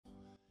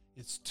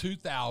It's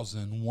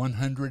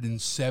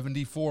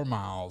 2,174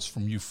 miles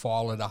from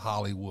Eufaula to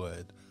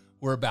Hollywood.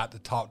 We're about to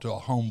talk to a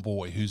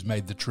homeboy who's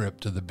made the trip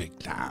to the big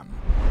time.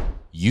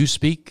 You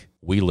speak,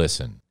 we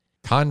listen.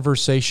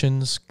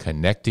 Conversations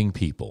connecting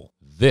people.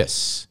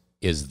 This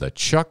is the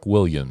Chuck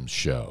Williams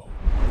Show.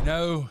 You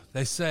know,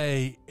 they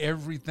say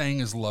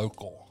everything is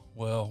local.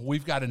 Well,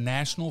 we've got a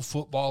National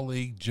Football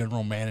League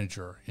general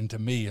manager, and to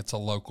me, it's a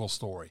local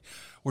story.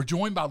 We're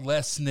joined by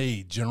Les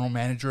Sneed, general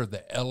manager of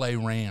the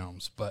LA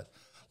Rams, but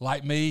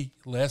like me,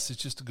 Les is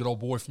just a good old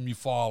boy from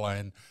Eufaula,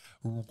 and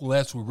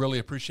Les, we really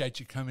appreciate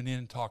you coming in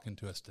and talking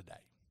to us today.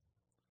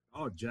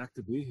 Oh, Jack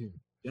to be here.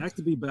 Jack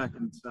to be back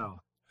in the South.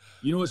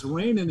 You know, it's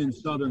raining in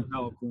Southern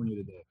California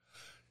today.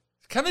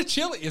 It's kind of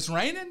chilly. It's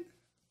raining?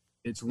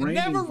 It's raining. It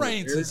never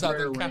rains in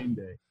Southern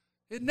California.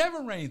 It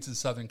never rains in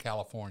Southern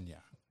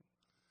California.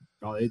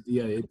 Oh,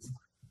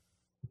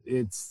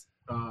 it's.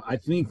 I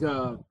think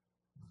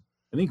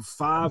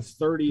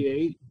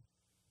 538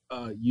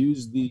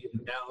 used the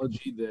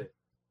analogy that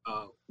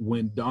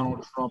when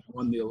Donald Trump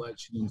won the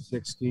election in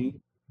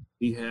 2016,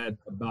 he had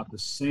about the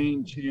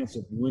same chance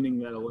of winning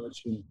that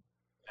election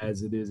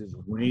as it is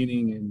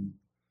raining in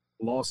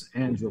Los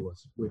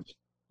Angeles, which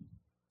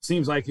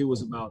seems like it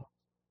was about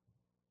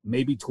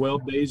maybe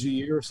 12 days a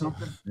year or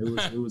something.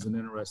 It was an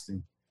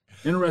interesting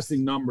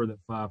number that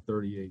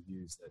 538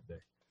 used that day.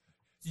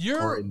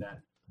 You're in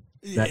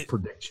that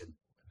prediction.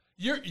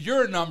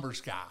 You're a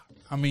numbers guy.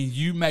 I mean,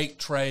 you make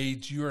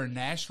trades. You're a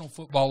National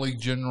Football League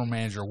general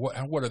manager. What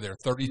are there?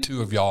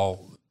 32 of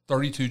y'all,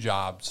 32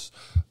 jobs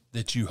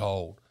that you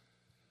hold.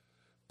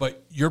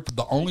 But you're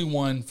the only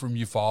one from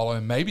Eufaula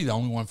and maybe the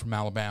only one from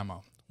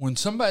Alabama. When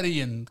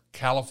somebody in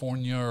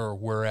California or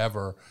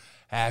wherever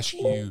asks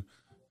you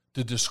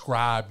to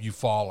describe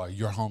Eufaula,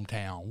 your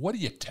hometown, what do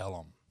you tell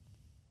them?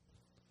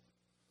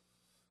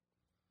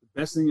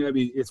 Best thing,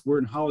 we're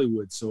in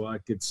Hollywood, so I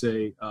could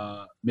say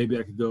maybe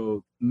I could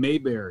go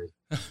Mayberry,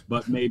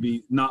 but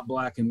maybe not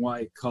black and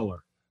white, color.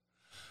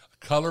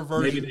 Color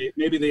version.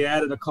 Maybe they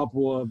added a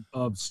couple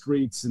of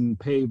streets and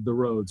paved the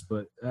roads,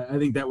 but I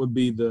think that would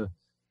be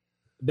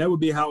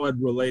how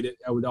I'd relate it.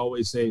 I would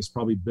always say it's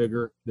probably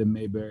bigger than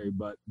Mayberry,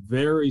 but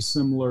very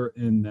similar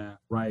in that,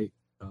 right?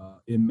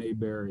 In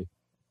Mayberry,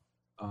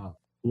 a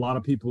lot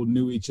of people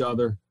knew each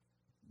other.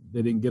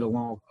 They didn't get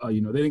along,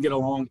 they didn't get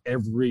along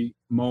every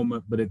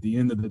moment, but at the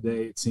end of the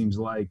day, it seems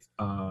like,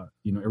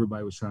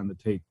 everybody was trying to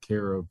take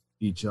care of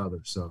each other.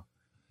 So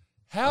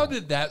how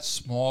did that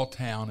small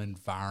town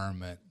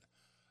environment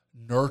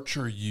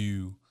nurture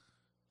you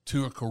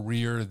to a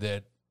career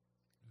that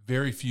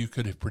very few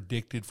could have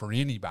predicted for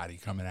anybody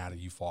coming out of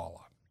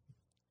Eufaula?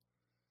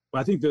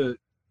 Well, I think it'd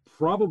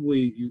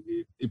probably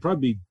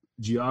be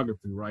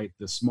geography, right?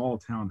 The small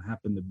town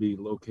happened to be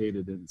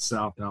located in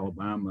South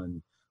Alabama,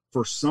 and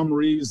for some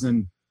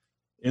reason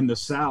in the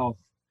South,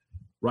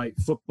 right,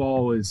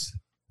 football is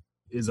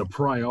a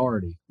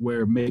priority,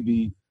 where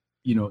maybe,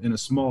 in a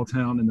small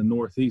town in the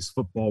Northeast,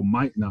 football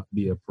might not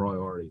be a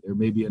priority. There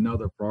may be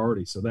another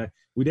priority. So that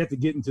we'd have to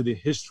get into the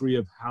history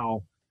of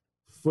how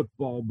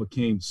football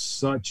became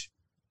such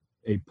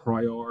a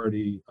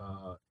priority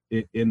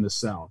in the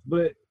South.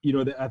 But,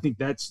 I think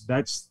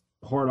that's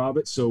part of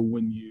it. So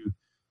when you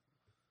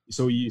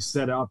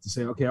set out to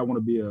say, okay, I want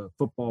to be a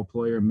football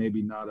player,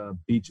 maybe not a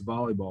beach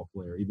volleyball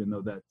player, even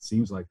though that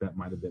seems like that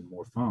might have been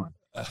more fun.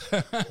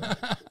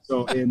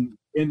 So, and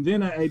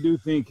then I do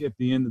think at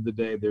the end of the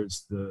day,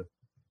 there's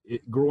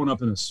growing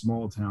up in a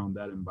small town,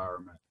 that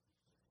environment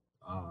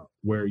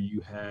where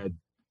you had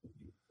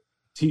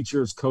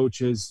teachers,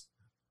 coaches,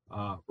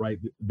 right?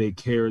 They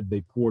cared,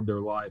 they poured their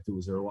life. It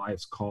was their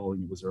life's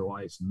calling. It was their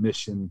life's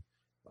mission,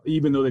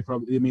 even though they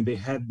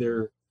had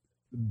their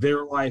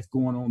life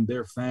going on,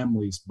 their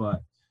families,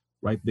 but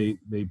right, they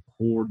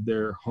poured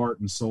their heart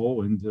and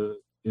soul into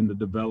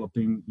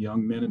developing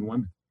young men and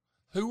women.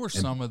 Who were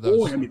some of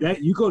those?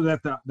 That you go to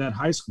that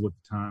high school at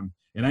the time,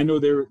 and I know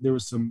there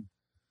was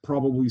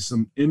probably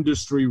some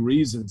industry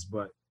reasons,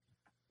 but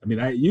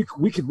we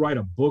could write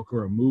a book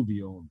or a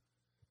movie on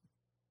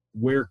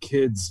where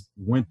kids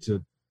went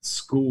to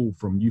school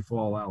from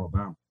Eufaula,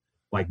 Alabama.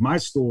 Like, my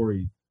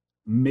story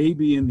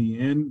maybe in the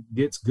end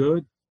gets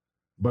good,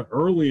 but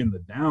early in the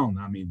down,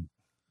 I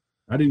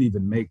didn't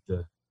even make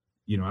I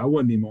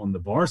wasn't even on the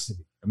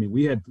varsity.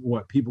 We had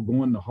people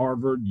going to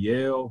Harvard,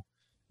 Yale,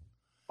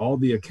 all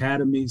the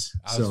academies.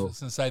 I was going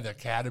to say the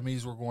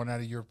academies were going out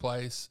of your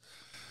place,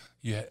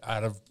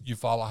 out of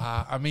Eufaula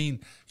High.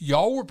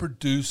 Y'all were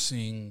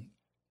producing.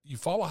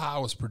 Eufaula High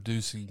was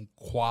producing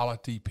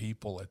quality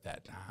people at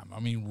that time.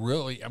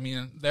 Really.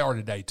 They are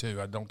today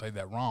too. I don't take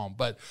that wrong.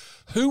 But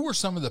who were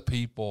some of the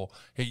people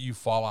at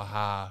Eufaula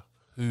High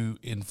who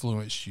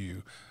influenced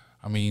you?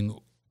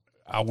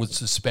 I would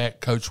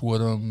suspect Coach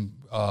Woodham,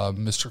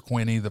 Mr.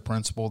 Quinney, the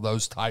principal,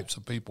 those types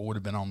of people would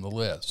have been on the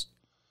list.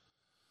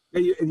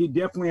 Yeah, you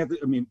definitely have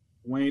to.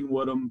 Wayne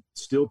Woodham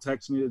still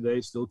texts me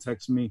today, still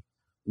texts me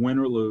win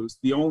or lose.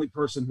 The only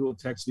person who will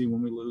text me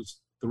when we lose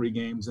 3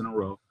 games in a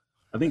row.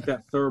 I think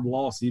that third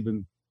loss,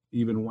 even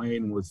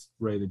Wayne was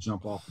ready to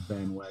jump off the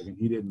bandwagon.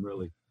 He didn't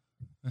really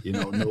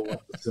know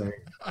what to say.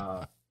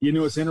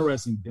 It's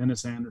interesting.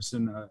 Dennis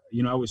Anderson.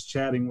 I was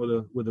chatting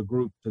with a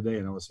group today,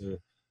 and I was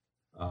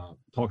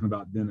talking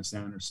about Dennis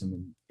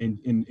Anderson,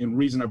 and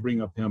reason I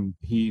bring up him,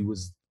 he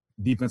was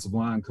defensive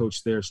line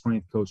coach there,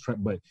 strength coach,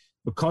 but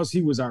because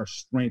he was our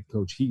strength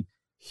coach,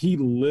 he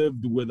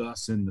lived with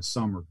us in the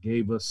summer,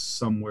 gave us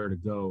somewhere to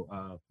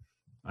go.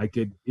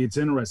 It's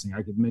interesting.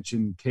 I could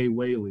mention Kay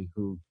Whaley,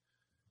 who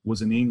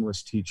was an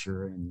English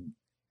teacher, and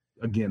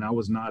again, I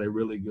was not a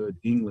really good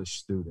English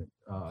student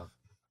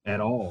at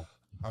all.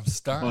 I'm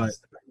stunned.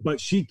 But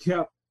she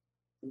kept.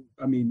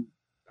 I mean,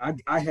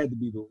 I had to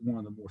be one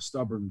of the more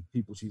stubborn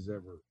people she's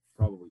ever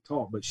probably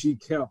taught. But she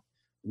kept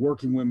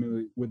working with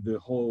me with the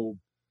whole,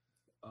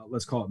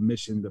 let's call it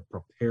mission, to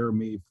prepare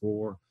me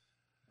for,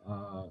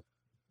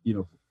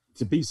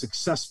 to be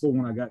successful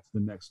when I got to the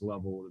next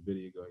level of the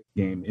video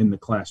game in the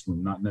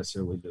classroom, not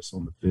necessarily just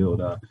on the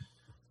field.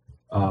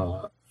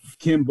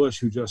 Kim Bush,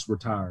 who just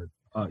retired,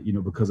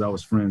 because I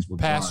was friends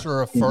with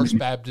pastor of First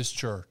Baptist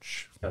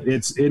Church.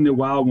 It's in the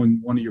wild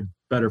when one of your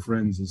better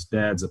friends'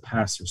 dad's a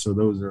pastor. So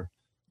those are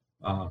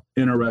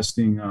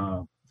interesting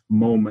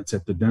moments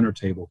at the dinner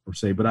table per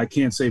se. But I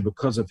can't say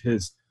because of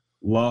his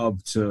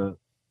love to,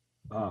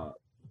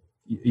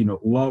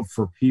 love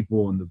for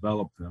people and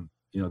develop them,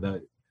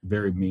 that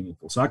very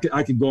meaningful. So I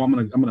could go.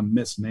 I'm gonna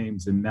miss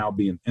names and now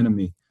be an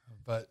enemy.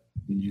 But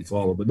you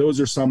follow. But those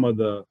are some of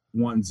the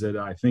ones that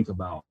I think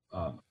about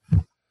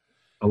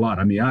a lot.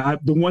 I mean,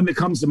 the one that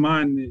comes to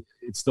mind,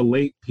 it's the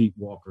late Pete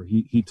Walker.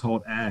 He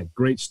taught ag.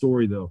 Great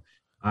story though.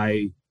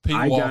 I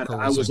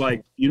was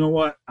like, you know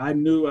what? I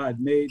knew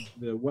I'd made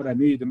what I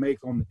needed to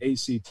make on the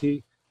ACT.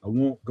 I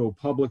won't go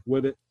public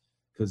with it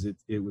because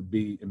it would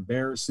be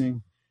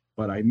embarrassing.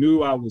 But I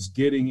knew I was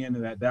getting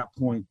in at that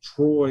point.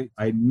 Troy,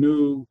 I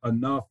knew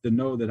enough to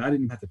know that I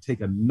didn't have to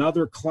take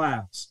another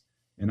class,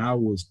 and I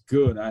was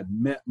good. I'd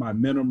met my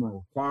minimum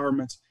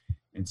requirements.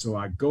 And so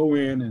I go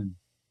in and,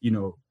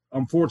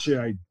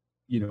 unfortunately,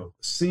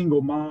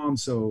 single mom.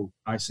 So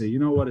I say, you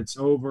know what, it's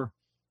over.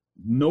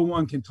 No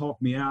one can talk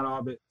me out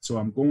of it. So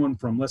I'm going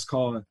from, let's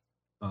call it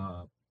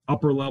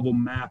upper level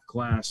math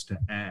class to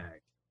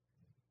ag.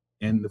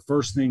 And the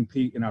first thing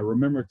Pete, and I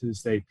remember to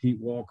this day, Pete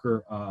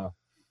Walker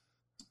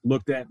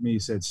looked at me,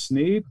 said,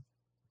 Sneed,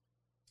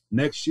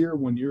 next year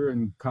when you're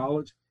in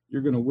college,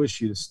 you're going to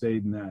wish you'd have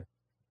stayed in that,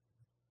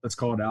 let's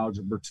call it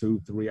algebra 2,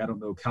 3, I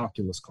don't know,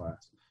 calculus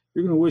class.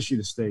 You're going to wish you'd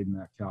have stayed in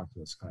that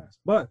calculus class.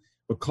 But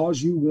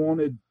because you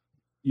wanted,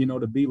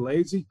 to be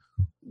lazy,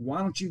 why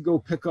don't you go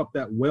pick up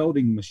that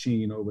welding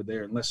machine over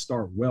there and let's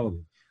start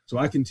welding? So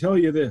I can tell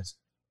you this,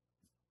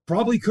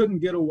 probably couldn't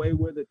get away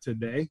with it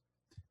today,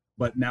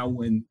 but now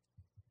when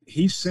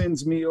he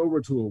sends me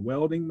over to a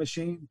welding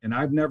machine and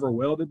I've never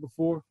welded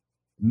before,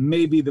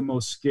 maybe the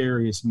most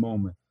scariest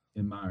moment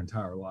in my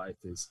entire life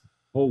is,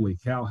 holy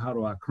cow, how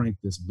do I crank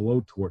this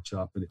blowtorch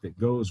up? And if it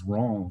goes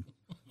wrong,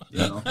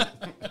 But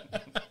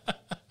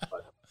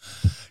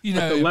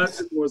the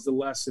lesson was the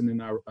lesson,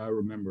 and I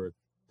remember it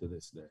to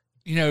this day.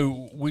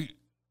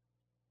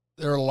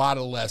 There are a lot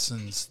of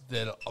lessons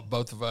that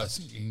both of us,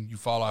 you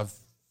follow.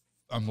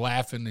 I'm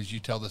laughing as you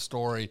tell the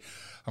story.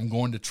 I'm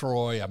going to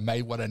Troy. I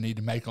made what I need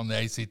to make on the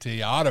ACT.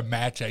 I ought to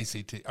match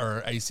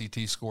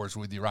ACT scores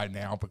with you right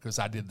now because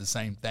I did the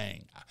same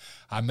thing.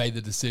 I made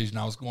the decision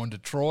I was going to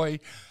Troy.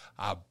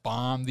 I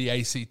bombed the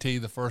ACT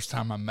the first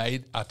time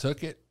I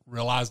took it,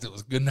 realized it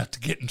was good enough to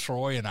get in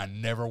Troy, and I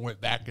never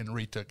went back and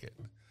retook it.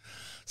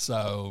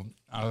 So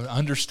I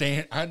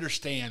understand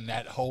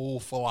that whole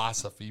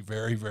philosophy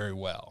very, very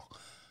well.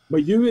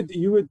 But you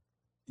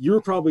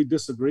would probably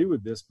disagree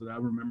with this, but I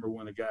remember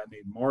when a guy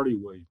named Marty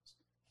Williams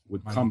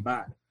would come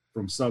back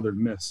from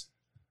Southern Miss,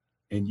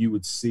 and you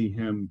would see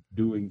him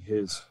doing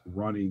his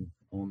running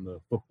on the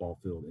football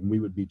field, and we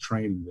would be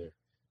training there.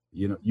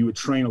 You would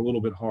train a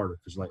little bit harder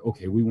because, like,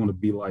 okay, we want to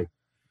be like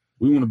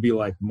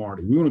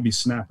Marty. We want to be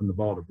snapping the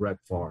ball to Brett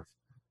Favre,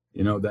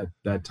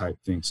 that type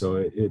thing.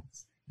 So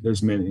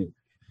there's many,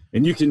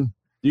 and you can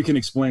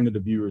explain to the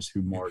viewers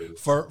who Marty is.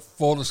 For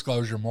full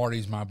disclosure,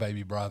 Marty's my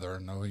baby brother.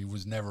 No, he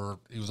was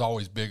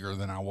always bigger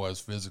than I was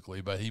physically,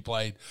 but he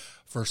played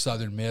for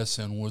Southern Miss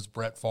and was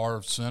Brett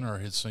Favre's center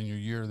his senior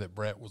year that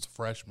Brett was a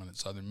freshman at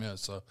Southern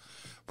Miss. So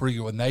pretty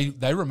good. And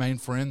they remain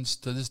friends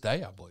to this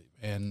day, I believe.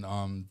 And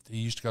he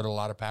used to go to a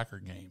lot of Packer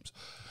games.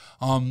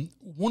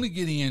 Want to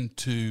get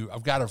into,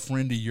 I've got a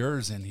friend of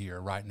yours in here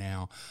right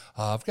now.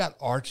 I've got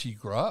Archie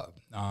Grubb.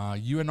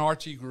 You and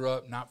Archie grew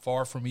up not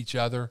far from each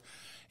other.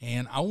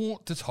 And I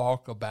want to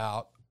talk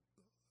about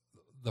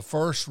the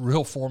first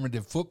real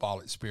formative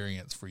football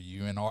experience for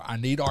you. And I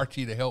need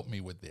Archie to help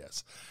me with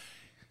this.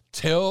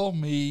 Tell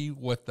me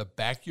what the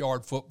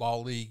Backyard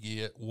Football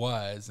League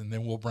was, and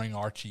then we'll bring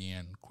Archie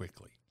in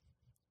quickly.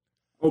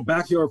 Oh,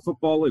 Backyard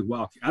Football League.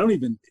 Wow.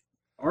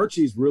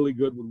 Archie's really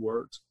good with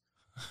words.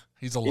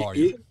 He's a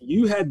lawyer.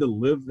 You had to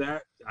live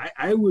that.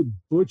 I would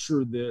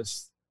butcher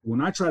this.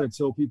 When I try to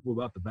tell people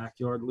about the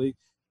Backyard League,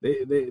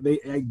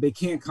 they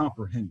can't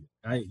comprehend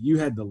it. You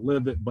had to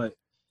live it. But,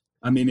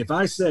 if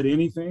I said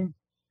anything,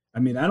 I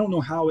don't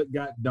know how it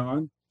got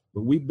done,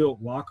 but we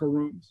built locker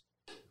rooms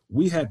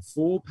we had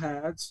full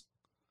pads,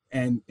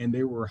 and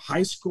they were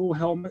high school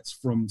helmets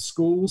from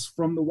schools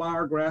from the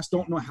Wiregrass.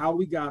 Don't know how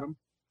we got them.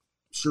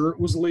 Sure, it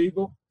was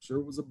legal. Sure,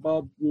 it was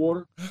above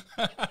water.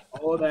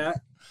 All of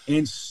that.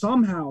 And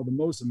somehow the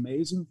most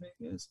amazing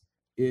thing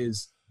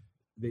is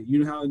that, you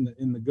know how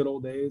in the good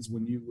old days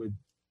when you would,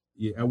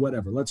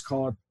 whatever, let's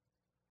call it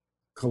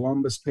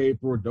Columbus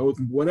paper or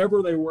Dothan,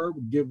 whatever they were,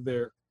 would give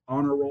their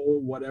honor roll,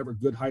 whatever,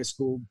 good high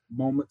school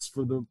moments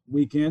for the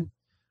weekend.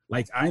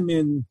 Like, I'm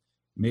in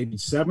maybe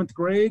 7th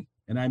grade,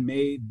 and I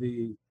made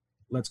the,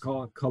 let's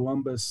call it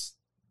Columbus,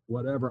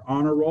 whatever,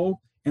 honor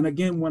roll. And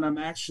again, when I'm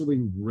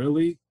actually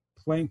really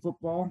playing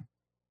football,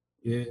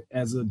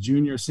 as a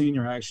junior,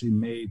 senior, I actually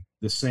made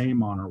the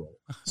same honor roll.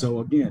 So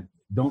again,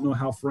 don't know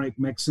how Frank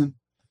Mixon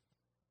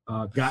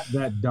got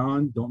that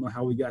done. Don't know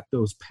how we got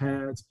those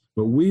pads,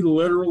 but we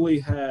literally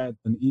had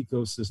an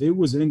ecosystem. It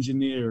was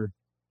engineered,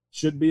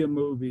 should be a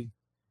movie.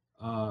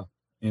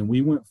 And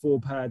we went full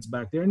pads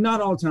back there.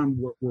 Not all the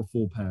time were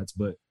full pads,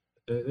 but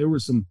there were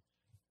some,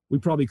 we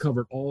probably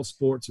covered all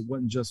sports. It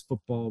wasn't just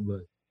football,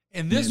 but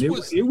and this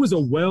it was a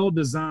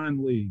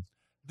well-designed league.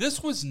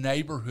 This was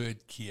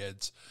neighborhood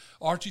kids.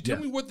 Archie, tell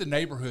me what the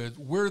neighborhood,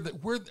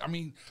 I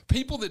mean,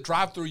 people that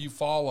drive through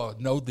Eufaula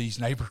know these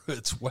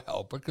neighborhoods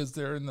well because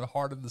they're in the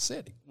heart of the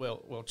city.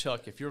 Well,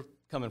 Chuck, if you're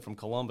coming from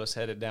Columbus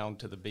headed down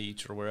to the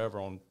beach or wherever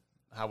on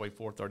Highway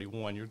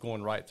 431, you're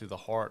going right through the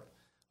heart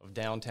of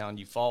downtown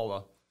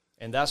Eufaula,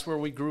 and that's where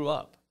we grew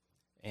up.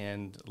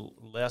 And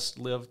Les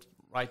lived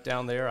right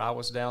down there. I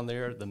was down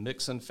there. The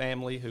Mixon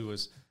family, who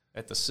was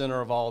at the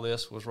center of all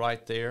this, was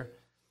right there.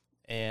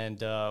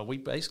 And we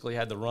basically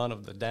had the run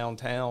of the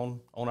downtown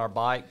on our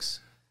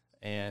bikes,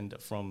 and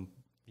from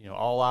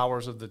all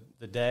hours of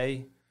the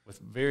day with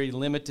very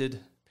limited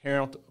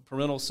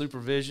parental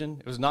supervision.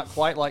 It was not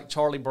quite like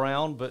Charlie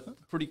Brown,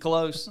 but pretty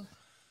close.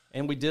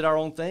 And we did our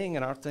own thing,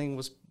 and our thing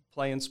was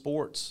playing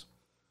sports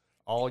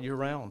all year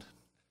round.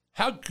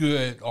 How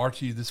good,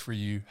 Archie, this for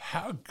you,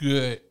 how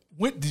good,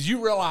 when did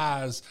you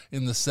realize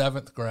in the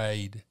 7th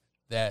grade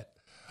that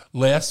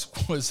Les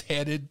was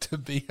headed to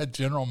be a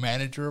general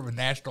manager of a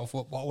National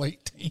Football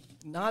League team?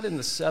 Not in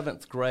the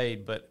 7th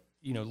grade, but,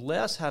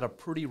 Les had a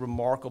pretty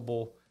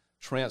remarkable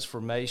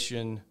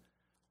transformation,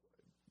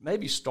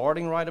 maybe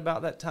starting right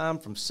about that time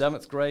from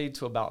 7th grade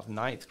to about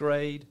 9th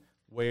grade,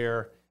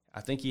 where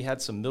I think he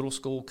had some middle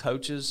school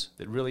coaches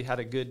that really had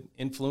a good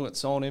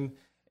influence on him.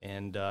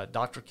 And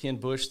Dr. Ken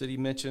Bush that he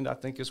mentioned, I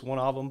think, is one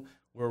of them,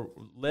 where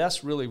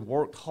Les really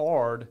worked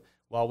hard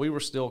while we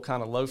were still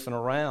kind of loafing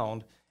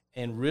around,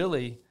 and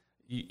really –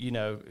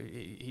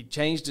 he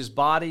changed his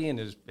body, and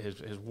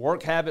his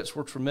work habits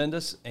were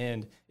tremendous.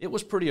 And it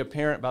was pretty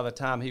apparent by the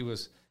time he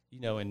was, in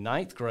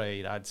 9th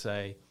grade, I'd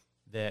say,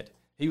 that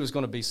he was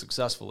going to be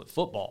successful at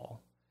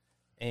football.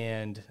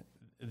 And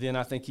then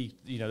I think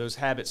those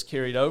habits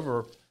carried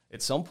over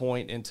at some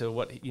point into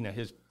what,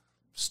 his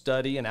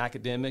study and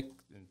academic,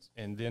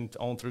 and then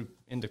on through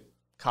into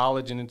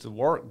college and into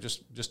work,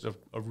 just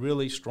a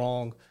really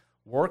strong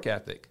work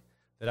ethic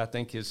that I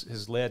think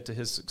has led to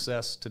his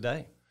success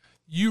today.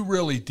 You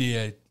really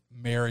did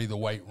marry the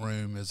weight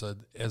room as a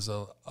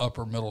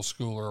upper middle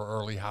schooler or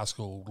early high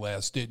school,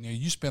 Les, didn't you?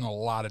 You spent a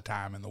lot of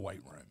time in the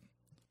weight room.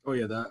 Oh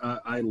yeah,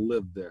 I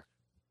lived there,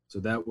 so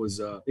that was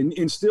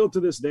and still to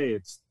this day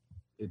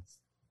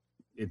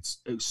it's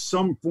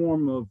some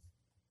form of,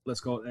 let's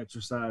call it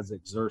exercise,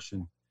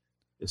 exertion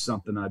is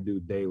something I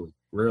do daily.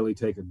 Rarely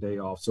take a day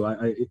off, so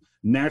I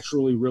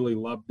naturally really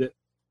loved it.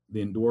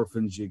 The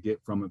endorphins you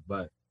get from it,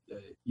 but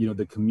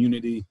the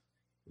community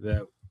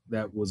that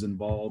was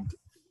involved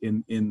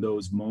in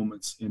those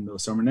moments in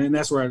those summer. And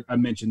that's where I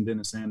mentioned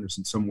Dennis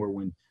Anderson somewhere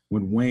when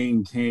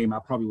Wayne came. I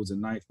probably was in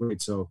 9th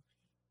grade. So,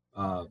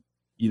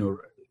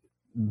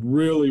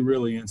 really,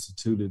 really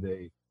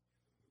instituted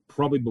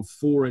probably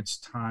before its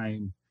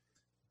time,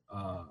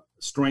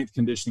 strength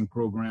conditioning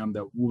program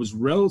that was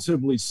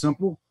relatively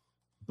simple,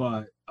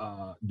 but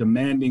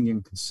demanding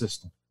and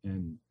consistent.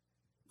 And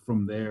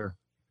from there,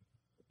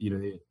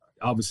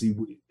 obviously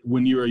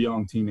when you're a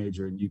young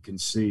teenager and you can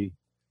see,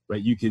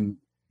 right,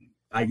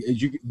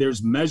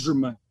 there's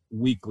measurement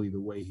weekly the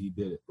way he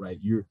did it, right?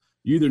 You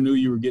either knew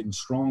you were getting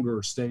stronger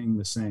or staying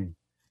the same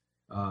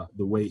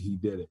the way he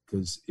did it,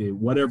 because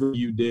whatever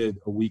you did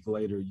a week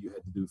later, you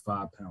had to do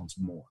 5 pounds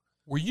more.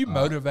 Were you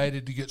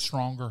motivated to get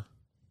stronger?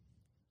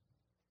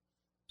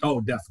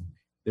 Oh, definitely.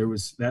 There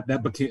was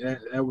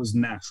that was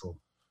natural,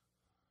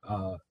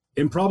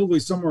 and probably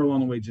somewhere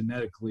along the way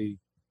genetically,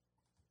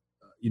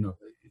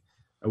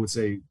 I would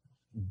say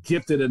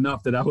gifted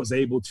enough that I was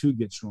able to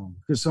get strong,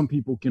 because some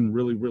people can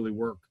really, really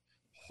work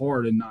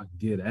hard and not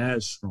get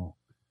as strong.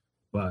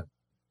 But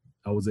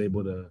I was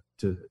able to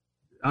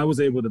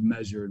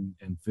measure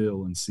and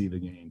feel and see the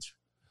gains.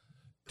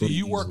 Do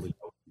you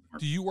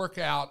work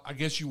out? I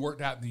guess you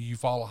worked out in the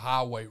Eufaula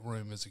High weight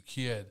room as a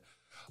kid.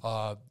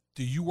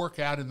 Do you work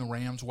out in the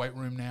Rams weight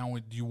room now?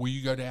 Will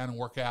you go down and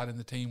work out in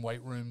the team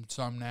weight room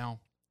some now?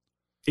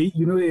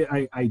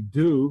 I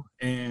do,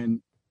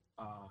 and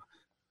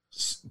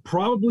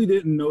probably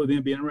didn't know then.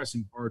 It'd be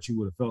interesting if Archie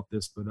would have felt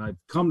this, but I've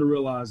come to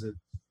realize that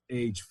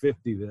age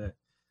 50 that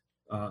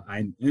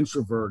I'm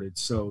introverted.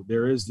 So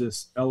there is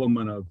this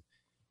element of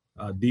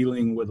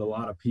dealing with a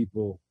lot of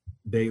people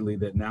daily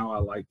that now I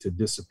like to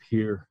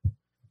disappear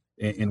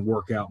and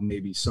work out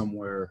maybe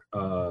somewhere.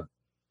 I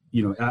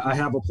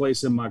have a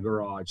place in my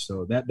garage,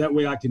 so that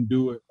way I can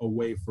do it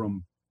away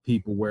from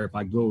people, where if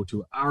I go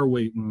to our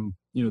weight room,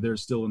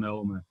 there's still an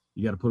element.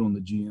 You got to put on the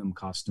GM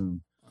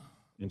costume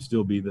and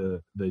still be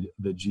the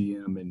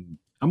GM. And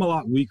I'm a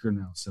lot weaker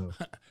now, so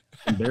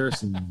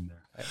embarrassing in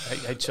there.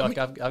 Hey Chuck,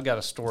 I've got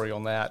a story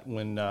on that.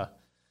 When I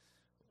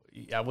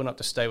went up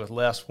to stay with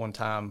Les one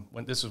time,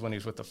 this is when he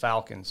was with the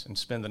Falcons, and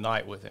spend the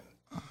night with him.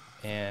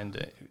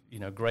 And,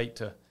 great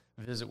to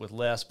visit with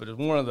Les, but it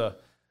was one of the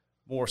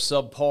more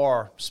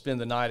subpar spend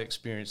the night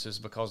experiences,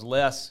 because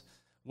Les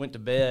went to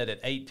bed at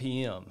 8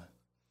 p.m.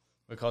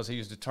 because he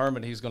was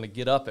determined he was going to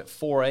get up at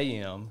 4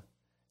 a.m.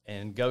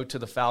 and go to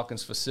the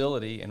Falcons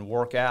facility and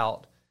work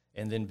out,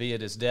 and then be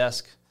at his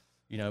desk,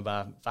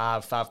 by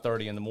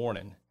 5:30 in the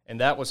morning. And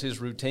that was his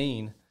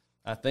routine,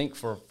 I think,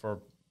 for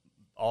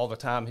all the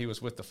time he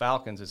was with the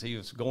Falcons, is he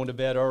was going to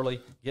bed early,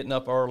 getting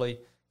up early,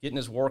 getting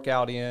his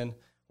workout in,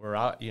 where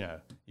you're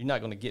not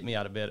going to get me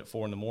out of bed at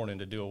 4 in the morning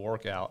to do a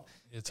workout.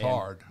 It's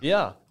hard.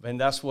 Yeah, and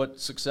that's what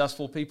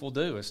successful people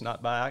do. It's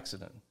not by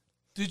accident.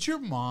 Did your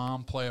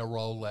mom play a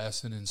role,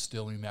 Les, in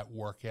instilling that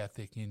work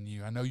ethic in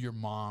you? I know your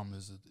mom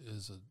is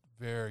a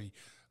very,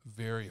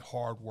 very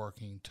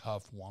hardworking,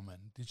 tough woman.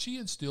 Did she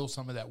instill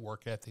some of that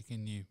work ethic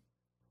in you?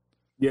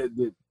 Yeah,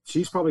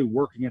 she's probably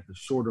working at the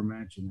Shorter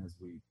Mansion as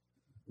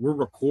we're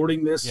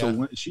recording this. Yeah. So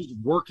when she's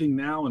working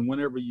now, and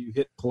whenever you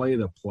hit play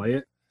to play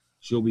it,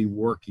 she'll be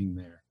working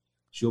there.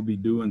 She'll be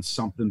doing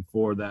something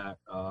for that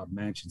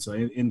mansion. So,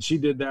 and she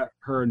did that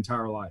her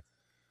entire life.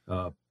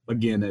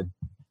 Again,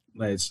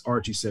 as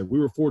Archie said, we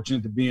were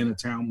fortunate to be in a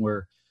town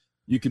where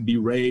you could be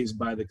raised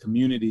by the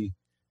community,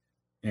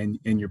 and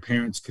your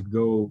parents could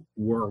go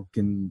work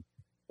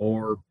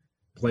or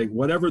play,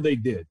 whatever they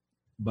did.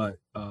 But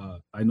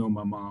I know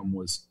my mom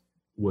was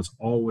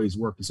always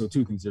working. So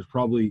two things: there's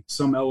probably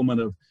some element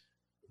of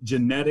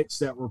genetics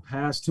that were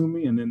passed to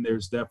me, and then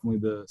there's definitely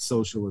the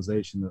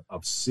socialization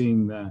of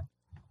seeing that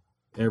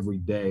every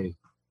day.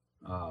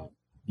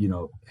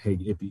 Hey,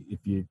 if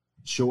you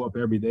show up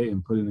every day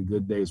and put in a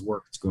good day's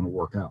work, it's going to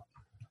work out.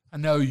 I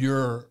know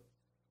you're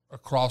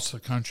across the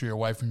country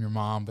away from your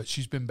mom, but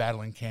she's been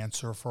battling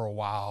cancer for a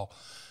while.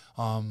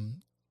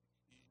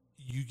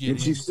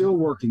 She's still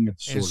working at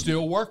the and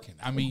still working.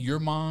 I mean, your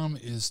mom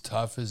is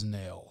tough as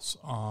nails.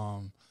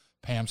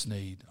 Pam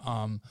Sneed.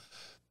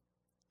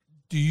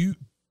 Do you,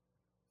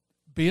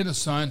 being a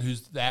son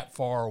who's that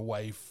far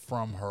away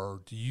from her,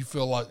 do you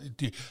feel like,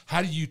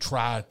 how do you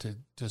try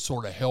to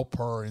sort of help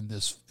her in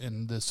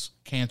this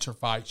cancer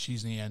fight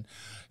she's in,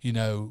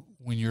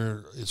 when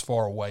you're as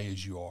far away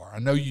as you are? I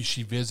know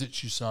she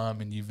visits you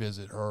some and you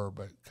visit her,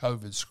 but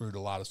COVID screwed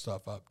a lot of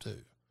stuff up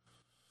too.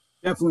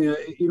 Definitely.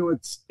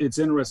 It's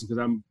interesting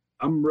because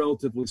I'm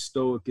relatively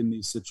stoic in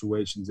these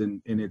situations,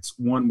 and it's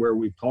one where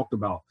we've talked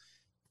about,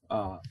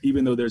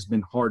 even though there's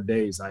been hard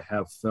days, I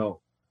have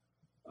felt,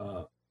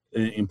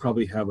 and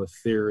probably have a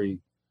theory,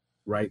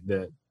 right,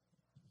 that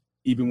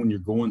even when you're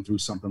going through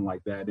something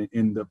like that,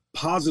 and the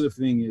positive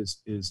thing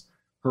is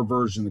her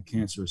version of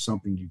cancer is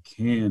something you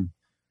can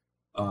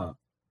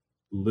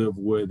live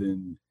with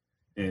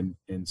and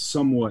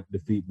somewhat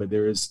defeat, but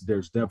there's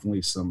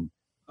definitely some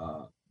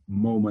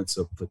moments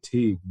of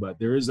fatigue. But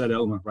there is that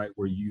element, right,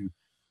 where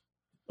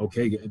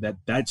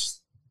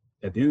that's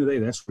at the end of the day,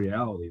 that's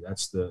reality.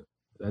 That's the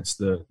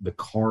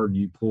card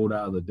you pulled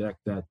out of the deck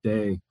that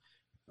day,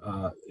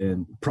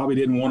 and probably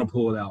didn't want to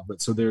pull it out.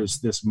 But so there's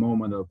this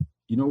moment of,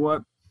 you know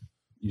what,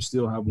 you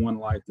still have one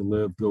life to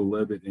live, go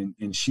live it.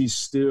 And she's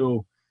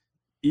still,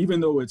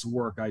 even though it's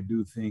work, I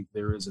do think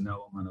there is an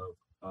element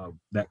of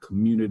that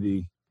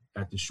community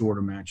at the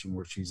Shorter Mansion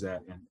where she's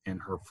at,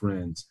 and her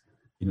friends,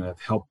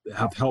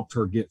 have helped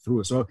her get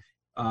through it. So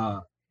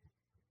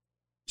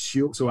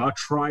I'll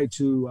try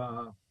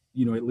to,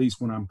 at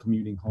least when I'm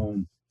commuting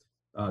home,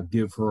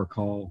 give her a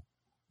call.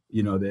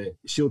 That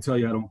she'll tell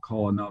you I don't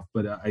call enough,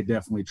 but I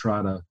definitely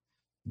try to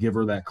give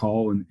her that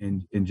call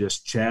and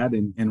just chat.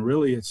 And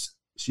really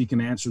she can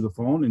answer the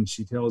phone and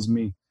she tells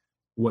me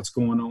what's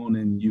going on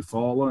in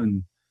Eufaula.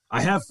 And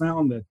I have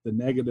found that the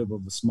negative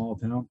of a small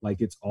town, like,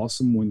 it's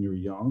awesome when you're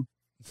young,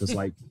 because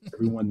like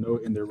everyone know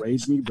and they're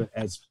raising you, but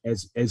as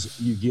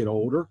you get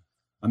older,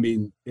 I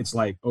mean, it's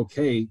like,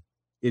 okay,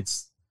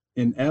 it's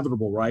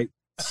inevitable, right?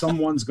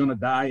 Someone's going to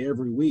die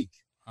every week.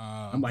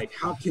 I'm like,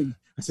 I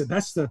said,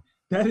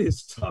 that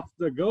is tough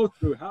to go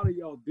through. How do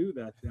y'all do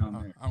that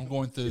down there? I'm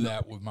going through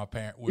that with my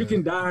parents. You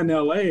can die in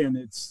LA and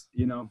it's,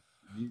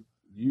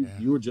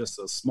 you were just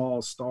a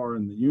small star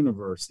in the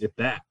universe, if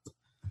that.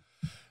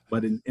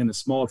 But in a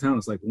small town,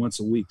 it's like once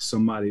a week,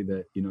 somebody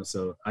that,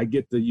 so I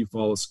get the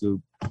Eufaula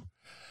scoop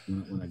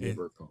when I give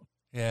her a call.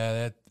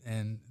 Yeah,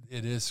 and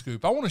it is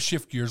scoop. I want to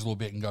shift gears a little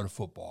bit and go to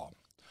football.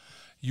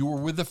 You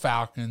were with the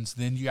Falcons,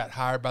 then you got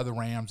hired by the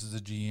Rams as a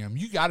GM.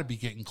 You got to be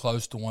getting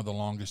close to one of the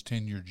longest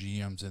tenured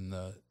GMs in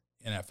the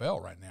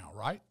NFL right now,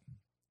 right?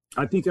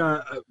 I think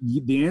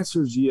the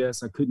answer is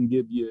yes. I couldn't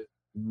give you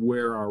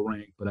where I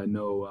rank, but I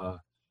know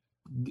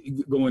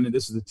going into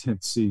this is the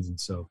 10th season,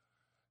 so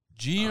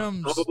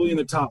GMs probably in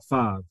the top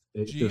 5.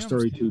 If there's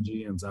 32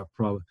 GMs,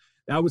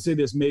 I would say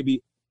there's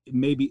maybe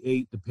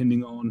 8,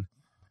 depending on.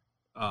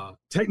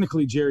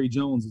 Technically, Jerry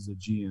Jones is a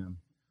GM.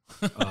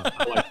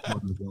 I like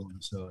partner going.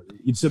 So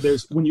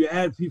there's when you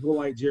add people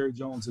like Jerry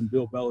Jones and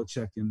Bill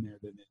Belichick in there,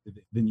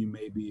 then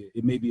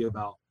it may be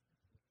about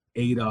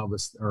 8 of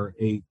us or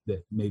 8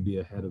 that may be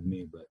ahead of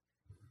me, but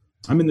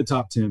I'm in the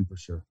top 10 for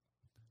sure.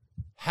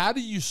 How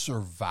do you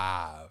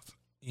survive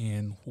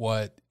in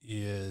what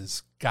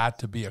is got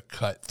to be a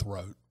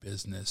cutthroat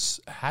business?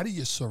 How do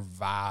you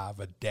survive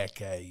a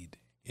decade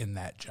in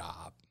that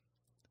job?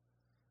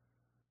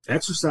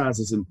 Exercise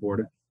is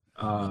important.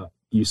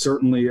 You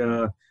certainly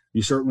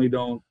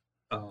don't.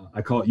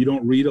 I call it. You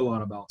don't read a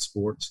lot about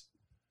sports.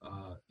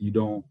 You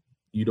don't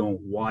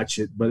watch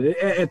it. But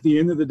at the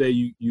end of the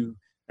day,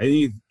 I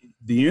think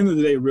at the end of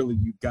the day, really,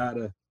 you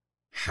gotta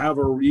have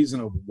a reason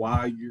of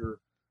why you're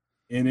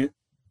in it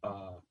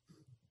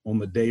on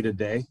the day to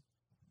day,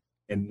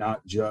 and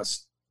not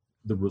just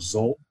the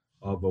result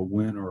of a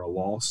win or a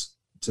loss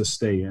to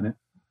stay in it.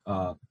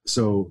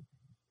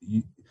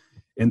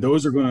 And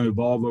those are going to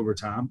evolve over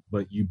time,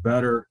 but you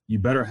better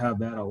have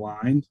that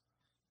aligned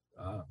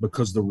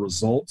because the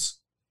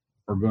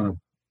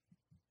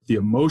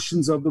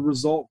emotions of the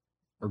result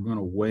are going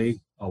to weigh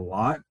a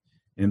lot,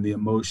 and the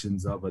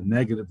emotions of a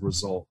negative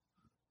result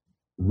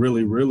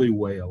really, really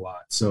weigh a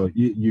lot. So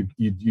you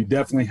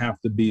definitely have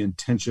to be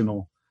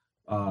intentional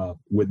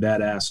with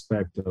that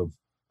aspect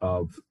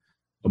of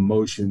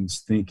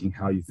emotions, thinking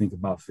how you think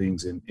about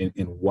things, and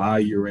why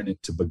you're in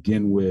it to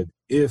begin with.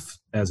 If,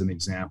 as an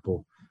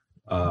example,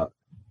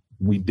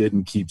 we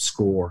didn't keep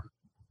score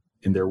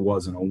and there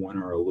wasn't a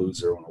winner or a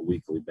loser on a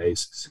weekly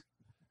basis.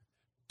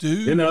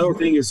 Then the other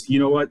thing is, you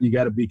know what, you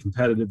got to be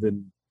competitive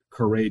and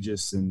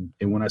courageous. And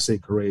when I say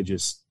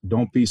courageous,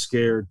 don't be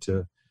scared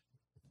to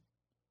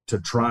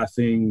try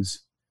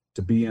things,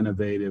 to be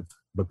innovative,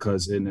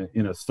 because in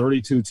a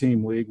 32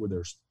 team league where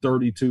there's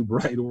 32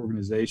 bright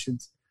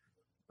organizations,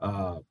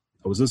 I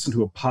was listening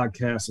to a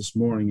podcast this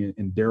morning,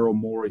 and Daryl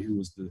Morey, who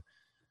was the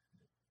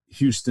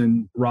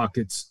Houston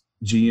Rockets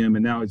GM,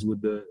 and now he's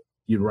with the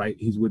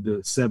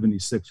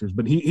 76ers.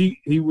 But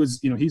he was,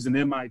 he's an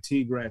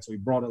MIT grad, so he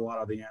brought a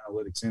lot of the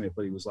analytics in it.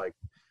 But he was like,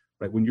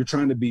 right, when you're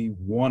trying to be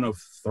one of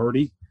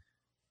 30,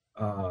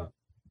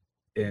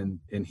 and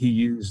he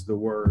used the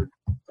word,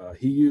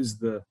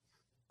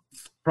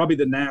 probably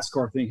the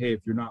NASCAR thing. Hey,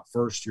 if you're not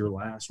first, you're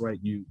last, right?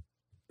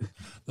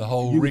 The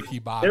whole Ricky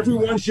Bobby.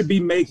 Everyone should be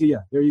making,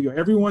 there you go.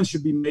 Everyone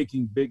should be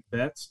making big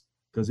bets,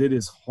 because it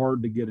is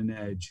hard to get an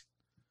edge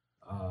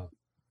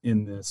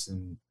in this.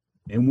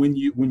 And when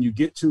you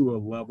get to a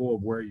level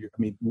of where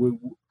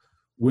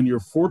when you're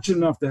fortunate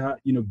enough to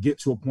get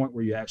to a point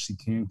where you actually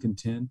can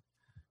contend,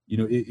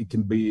 it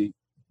can be,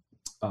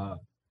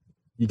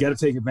 you got to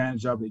take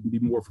advantage of it. It can be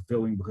more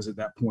fulfilling, because at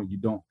that point you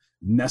don't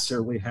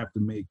necessarily have to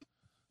make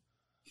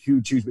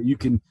huge, but you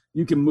can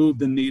move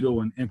the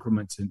needle in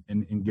increments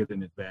and get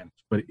an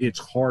advantage. But it's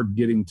hard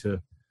getting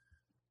to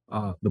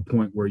the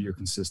point where you're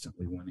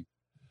consistently winning.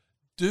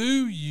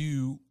 Do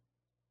you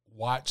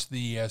watch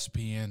the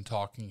ESPN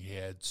talking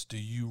heads? Do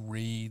you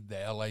read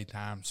the LA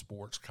Times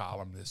sports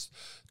columnists?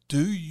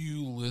 Do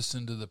you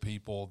listen to the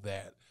people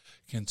that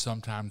can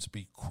sometimes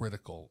be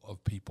critical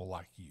of people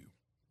like you?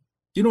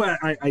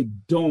 I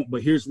don't,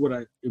 but here's what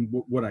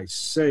I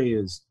say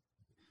is,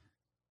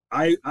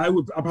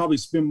 I'll probably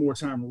spend more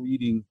time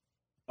reading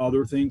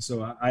other things.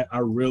 So I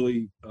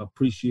really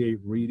appreciate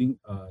reading.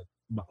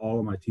 All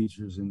of my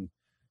teachers and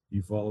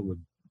you follow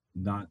would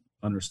not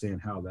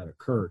understand how that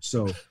occurred.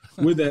 So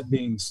with that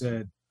being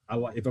said,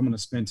 if I'm going to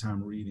spend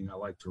time reading, I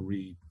like to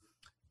read,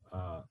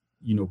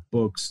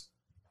 books,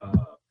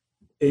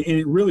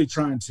 and really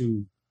trying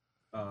to,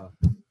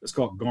 let's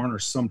call it, garner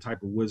some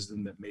type of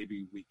wisdom that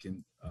maybe we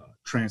can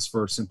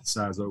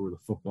synthesize over the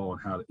football,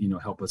 and how to,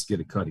 help us get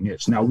a cutting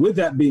edge. Now, with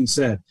that being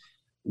said,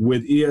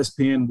 with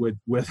ESPN,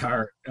 with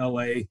our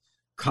LA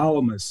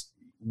columnists,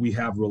 we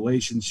have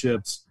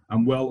relationships.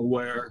 I'm well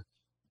aware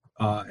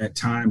at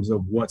times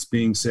of what's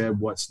being said,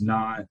 what's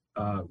not,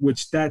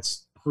 which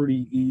that's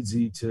pretty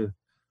easy to,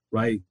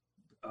 right,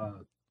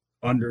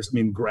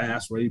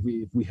 grasp, right?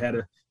 If we got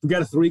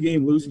a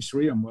 3-game losing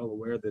streak, I'm well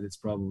aware that it's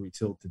probably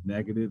tilted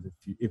negative.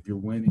 If you're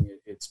winning,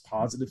 it's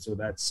positive.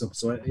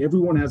 So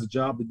everyone has a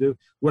job to do.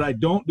 What I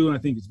don't do, and I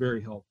think is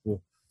very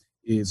helpful,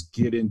 is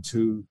get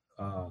into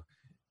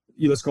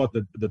let's call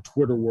it the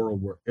Twitter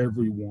world, where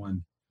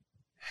everyone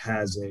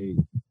has a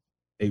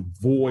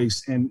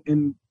voice, and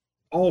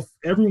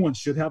everyone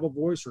should have a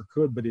voice, or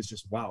could, but it's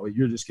just, wow,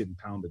 you're just getting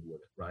pounded with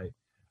it, right?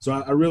 So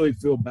I really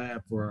feel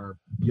bad for our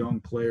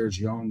young players,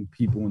 young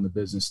people in the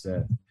business,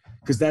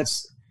 because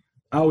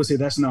I always say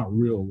that's not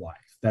real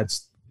life.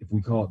 That's, if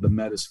we call it the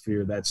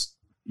metasphere,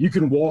 you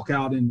can walk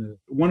out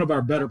one of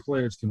our better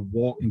players can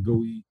walk and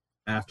go eat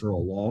after a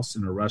loss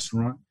in a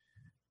restaurant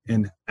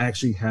and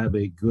actually have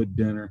a good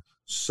dinner.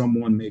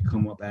 Someone may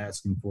come up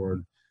asking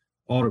for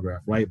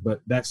autograph, right?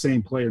 But that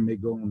same player may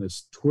go on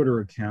his Twitter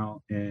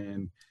account,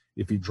 and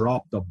if he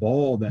dropped the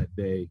ball that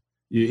day,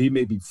 he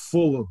may be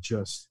full of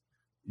just,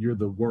 you're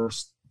the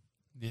worst,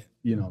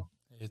 you know.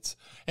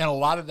 And a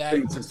lot of that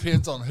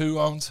depends on who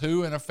owns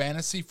who in a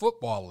fantasy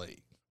football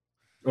league.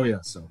 Oh yeah,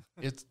 so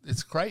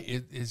it's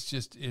crazy.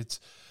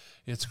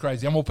 It's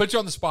crazy. I'm gonna put you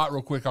on the spot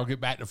real quick. I'll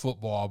get back to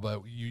football,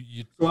 but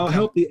you. So I'll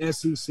help the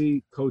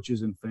SEC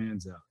coaches and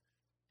fans out.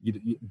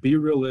 You be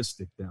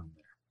realistic down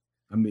there.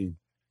 I mean,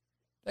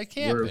 they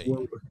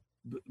can't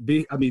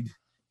be. I mean,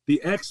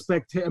 the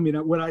expectation. I mean,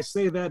 when I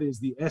say that is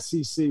the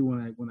SEC.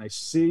 When I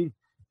see,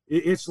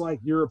 it's like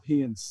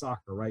European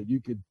soccer, right?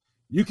 You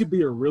could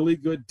be a really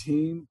good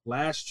team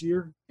last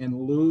year and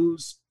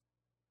lose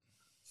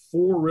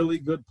 4 really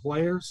good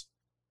players,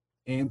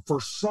 and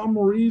for some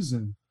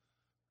reason,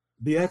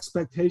 the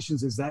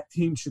expectations is that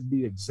team should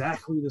be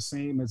exactly the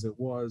same as it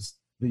was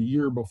the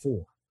year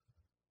before.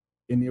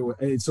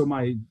 And so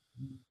my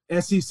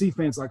SEC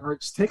fans like, all right,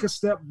 just take a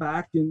step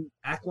back and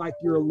act like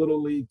you're a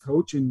little league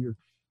coach, and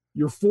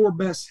your 4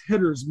 best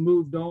hitters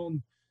moved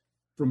on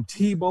from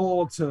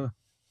T-ball to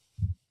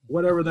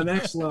whatever the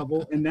next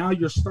level, and now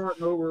you're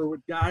starting over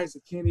with guys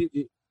that can't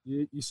even.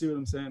 You see what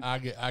I'm saying? I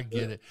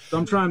get it. So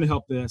I'm trying to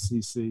help the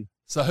SEC.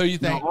 So who you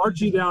think? Now,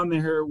 Archie down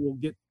there will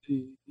get.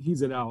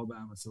 He's at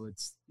Alabama, so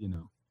it's, you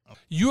know.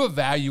 You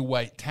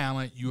evaluate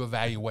talent. You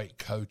evaluate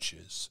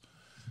coaches.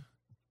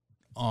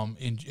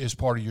 As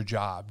part of your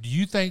job, do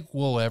you think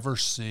we'll ever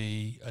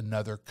see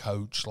another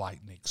coach like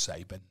Nick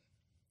Saban?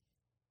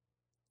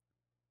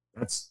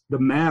 That's the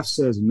math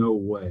says no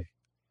way,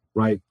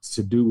 right?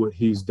 To do what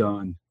he's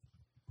done.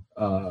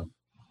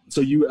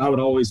 So I would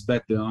always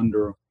bet the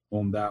under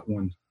on that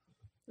one.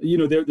 You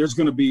know, there's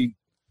going to be,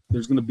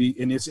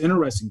 and it's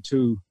interesting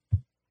too.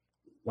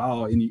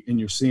 Wow, and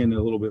you're seeing a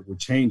little bit with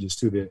changes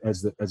too.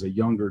 As a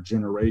younger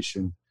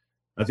generation,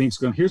 I think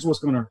here's what's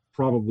going to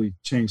probably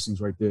change things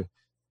right there.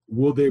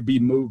 Will there be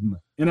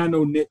movement? And I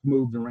know Nick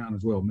moved around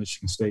as well,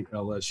 Michigan State,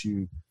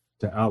 LSU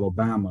to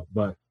Alabama,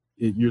 but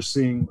you're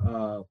seeing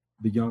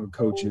the younger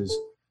coaches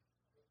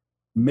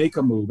make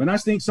a move. And I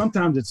think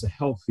sometimes it's a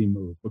healthy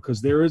move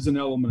because there is an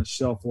element of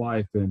shelf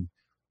life. And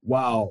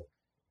wow,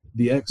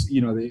 I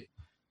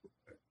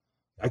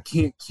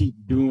can't keep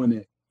doing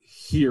it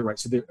here, right?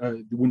 So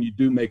when you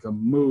do make a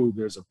move,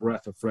 there's a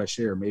breath of fresh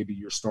air. Maybe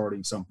you're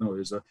starting something.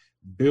 There's a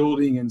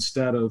building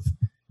instead of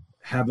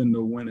having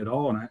to win it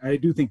all. And I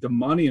do think the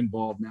money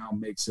involved now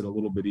makes it a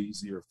little bit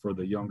easier for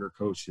the younger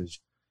coaches,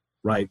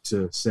 right,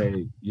 to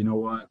say, you know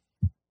what,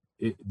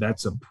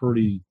 that's a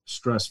pretty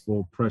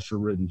stressful,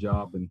 pressure-ridden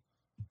job, and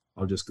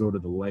I'll just go to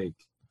the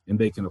lake. And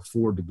they can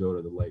afford to go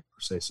to the lake,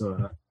 per se.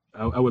 So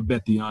I would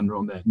bet the under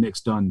on that.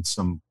 Nick's done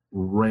some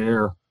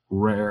rare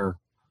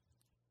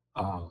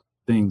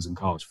things in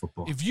college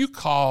football. If you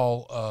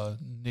call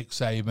Nick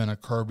Saban, a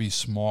Kirby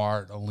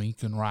Smart, a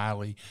Lincoln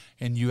Riley,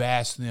 and you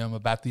ask them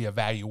about the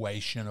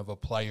evaluation of a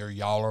player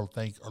y'all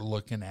are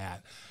looking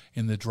at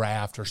in the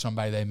draft or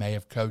somebody they may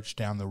have coached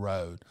down the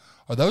road,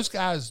 are those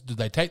guys, do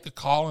they take the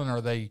call,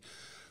 and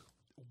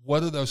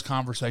what are those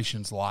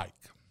conversations like?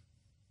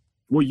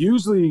 Well,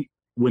 usually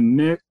when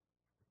Nick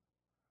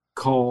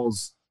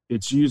calls,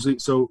 it's usually,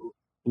 so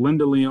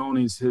Linda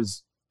Leone's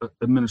his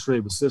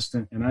administrative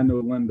assistant, and I know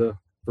Linda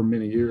for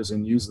many years,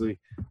 and usually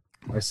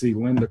I see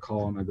Linda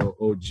call and I go,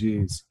 oh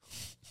geez,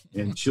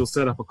 and she'll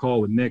set up a call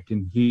with Nick,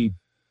 and he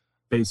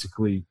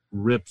basically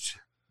ripped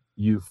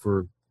you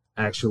for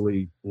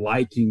actually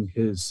liking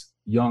his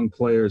young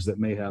players that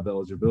may have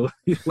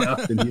eligibility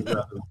left, and he'd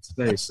rather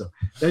stay. So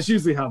that's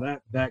usually how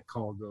that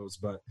call goes.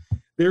 But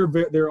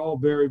they're all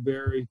very,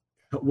 very.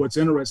 What's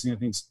interesting, I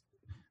think, is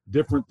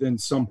different than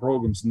some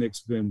programs.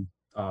 Nick's been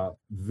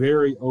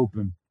very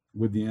open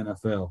with the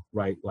NFL,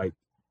 right? Like,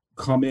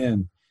 come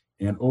in.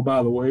 And, oh,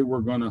 by the way,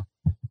 we're gonna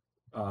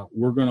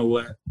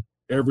let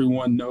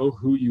everyone know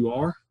who you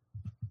are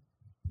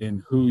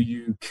and who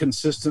you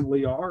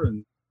consistently are,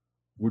 and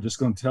we're just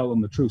going to tell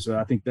them the truth. So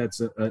I think that's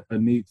a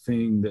neat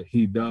thing that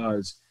he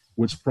does,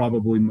 which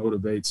probably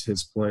motivates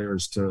his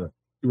players to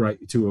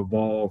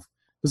evolve.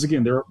 Because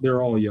again,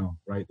 they're all young,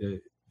 right?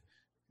 They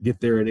get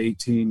there at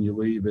 18, you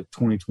leave at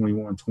 20,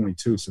 21,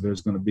 22. So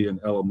there's going to be an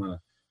element of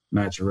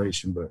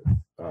maturation, but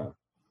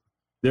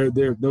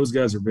those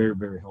guys are very,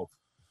 very helpful.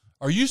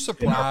 Are you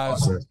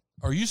surprised?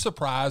 Are you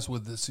surprised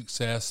with the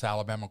success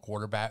Alabama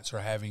quarterbacks are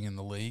having in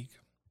the league?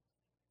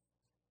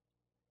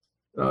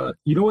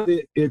 You know what?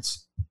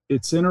 It's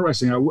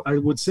interesting. I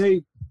would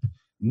say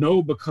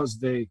no, because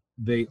they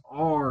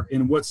are.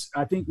 And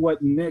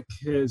what Nick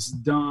has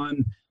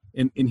done,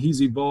 and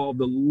he's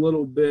evolved a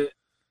little bit,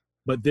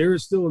 but there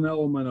is still an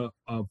element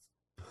of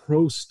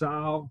pro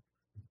style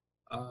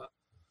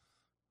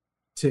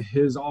to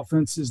his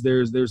offenses.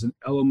 There's an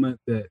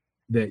element that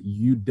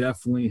you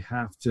definitely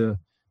have to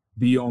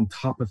be on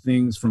top of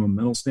things from a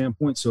mental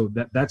standpoint. So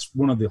that's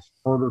one of the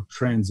harder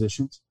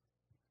transitions,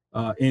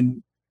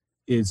 and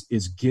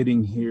is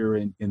getting here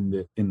in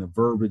the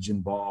verbiage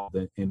involved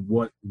and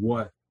what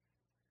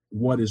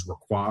is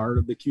required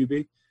of the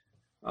QB.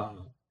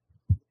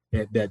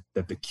 that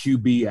the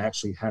QB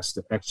actually has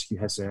to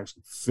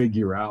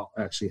figure out,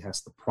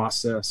 has to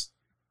process.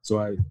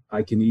 So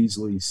I can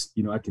easily,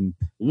 I can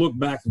look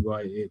back and go,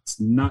 it's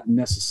not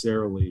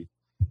necessarily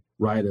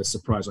right a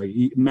surprise. Like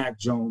Mac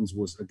Jones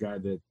was a guy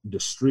that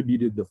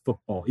distributed the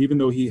football, even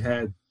though he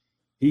had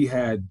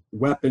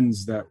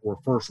weapons that were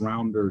first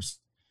rounders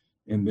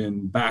and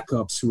then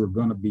backups who are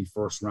going to be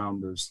first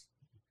rounders,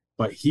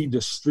 but he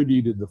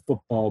distributed the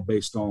football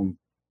based on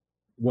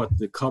what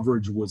the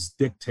coverage was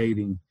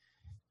dictating.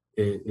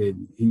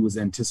 He was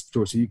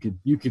anticipatory, so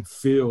you could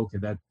feel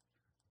that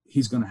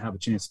he's going to have a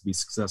chance to be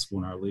successful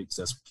in our leagues.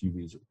 That's what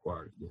QBs are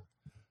required to do.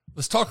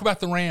 Let's talk about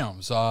the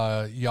Rams.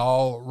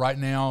 Y'all right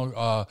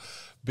now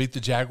beat the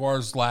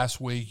Jaguars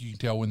last week. You can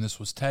tell when this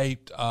was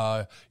taped.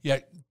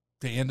 Yet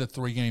to end a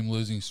 3-game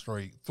losing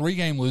streak.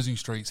 3-game losing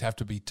streaks have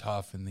to be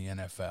tough in the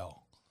NFL.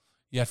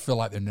 You have to feel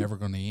like they're never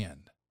going to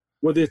end.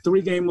 Well, the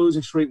 3-game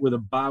losing streak with a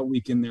bye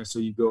week in there, so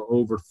you go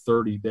over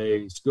 30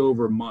 days, go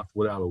over a month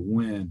without a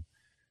win.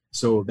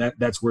 So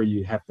that's where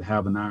you have to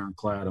have an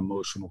ironclad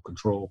emotional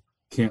control.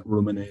 Can't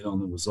ruminate on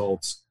the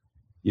results.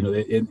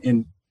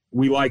 And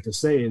we like to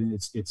say it, and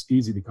it's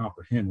easy to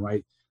comprehend,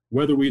 right?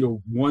 Whether we'd have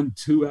won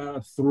 2 out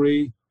of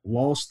 3,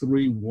 lost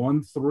 3,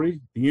 won 3, at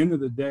the end of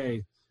the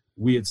day,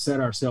 we had set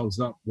ourselves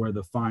up where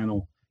the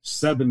final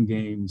 7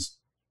 games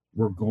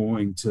were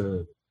going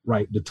to,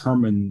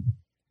 determine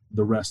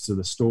the rest of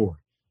the story.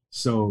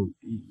 So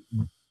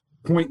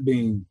point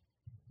being,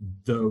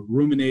 the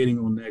ruminating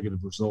on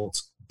negative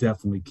results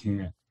definitely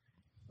can't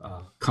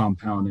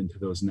compound into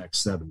those next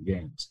 7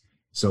 games.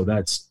 So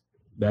that's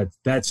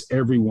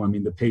everyone. I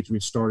mean, the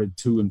Patriots started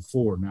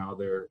 2-4. Now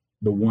they're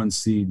the 1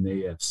 seed in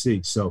the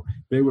AFC. So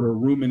they would have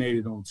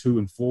ruminated on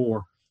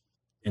 2-4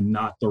 and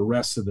not the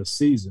rest of the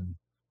season.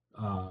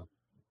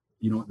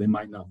 They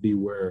might not be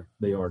where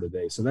they are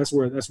today. So that's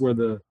where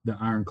the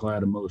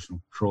ironclad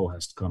emotional control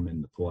has to come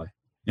into play.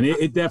 And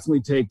it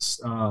definitely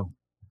takes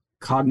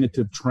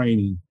cognitive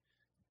training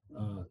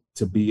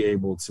to be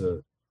able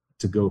to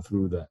go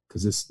through that,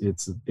 because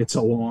it's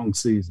a long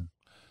season.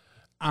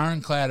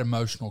 Ironclad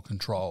emotional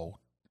control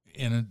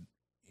in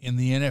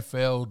the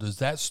NFL, does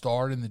that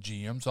start in the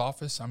GM's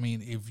office? I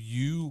mean, if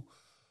you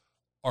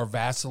are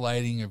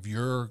vacillating, if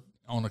you're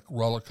on a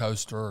roller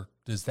coaster,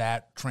 does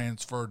that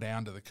transfer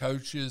down to the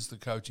coaches, the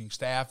coaching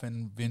staff,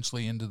 and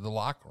eventually into the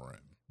locker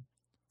room?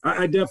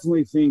 I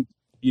definitely think,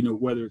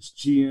 whether it's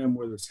GM,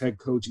 whether it's head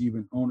coach,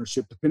 even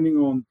ownership, depending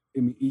on,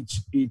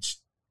 each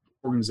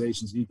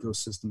organization's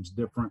ecosystem is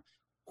different.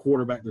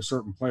 Quarterback, there's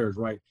certain players,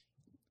 right?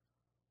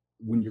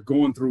 When you're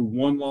going through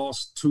 1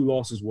 loss, 2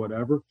 losses,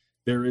 whatever,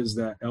 there is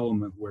that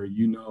element where,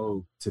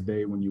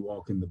 today when you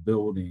walk in the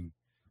building,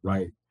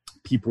 right,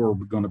 people are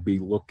going to be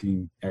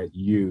looking at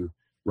you,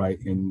 right,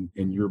 in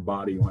your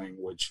body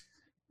language,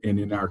 and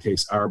in our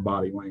case, our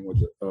body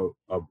language of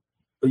a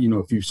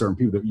few certain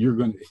people that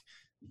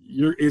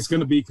it's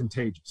going to be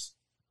contagious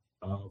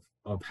of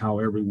how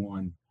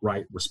everyone,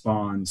 right,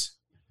 responds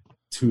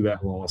to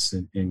that loss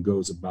and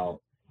goes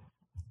about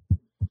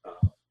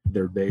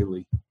their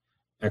daily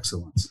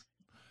excellence.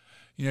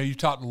 You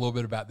talked a little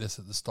bit about this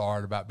at the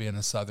start, about being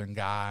a Southern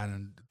guy,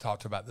 and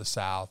talked about the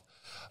South.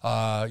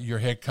 Your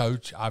head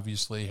coach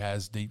obviously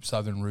has deep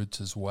Southern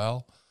roots as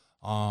well,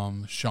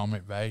 Sean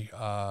McVay.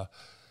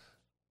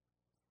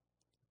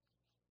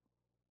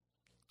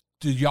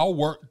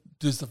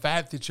 Does the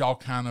fact that y'all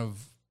kind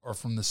of are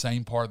from the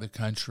same part of the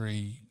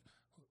country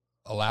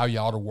allow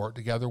y'all to work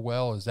together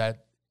well? Is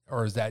that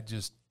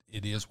just,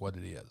 it is what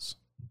it is?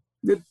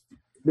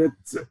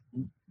 That's a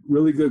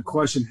really good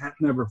question. Had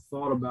never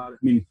thought about it.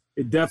 I mean,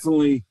 it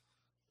definitely,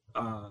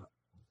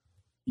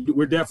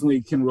 we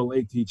definitely can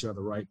relate to each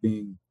other, right?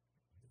 Being,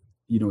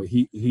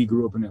 he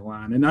grew up in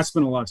Atlanta, and I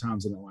spent a lot of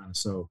times in Atlanta.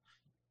 So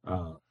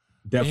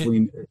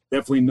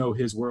definitely know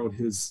his world,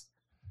 his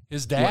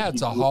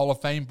dad's a Hall of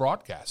Fame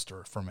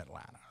broadcaster from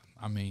Atlanta.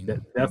 I mean,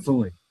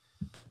 definitely.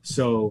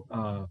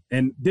 So,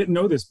 and didn't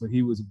know this, but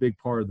he was a big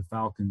part of the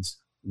Falcons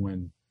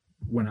when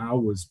I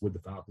was with the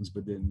Falcons,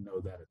 but didn't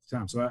know that at the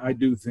time. So I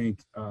do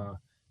think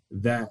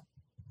that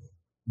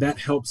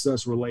helps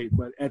us relate.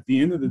 But at the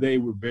end of the day,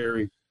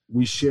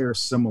 we share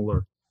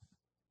similar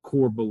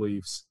core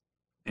beliefs,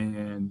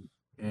 and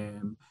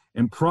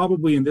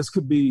probably, and this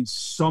could be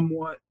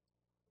somewhat,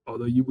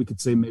 although we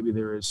could say maybe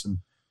there is some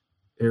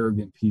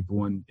arrogant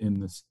people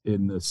in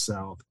the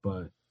South,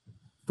 but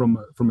from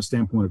a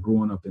standpoint of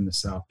growing up in the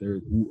South,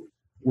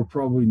 we're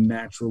probably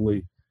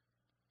naturally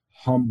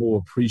humble,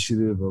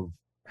 appreciative of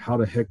how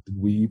the heck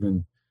did we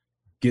even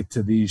get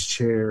to these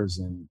chairs,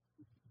 and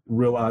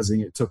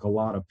realizing it took a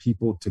lot of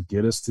people to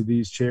get us to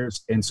these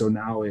chairs. And so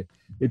now it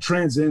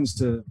transcends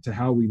to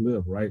how we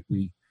live, right?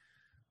 We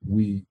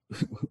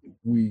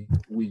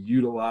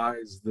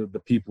utilize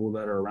the people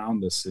that are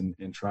around us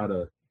and try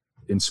to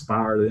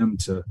inspire them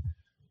to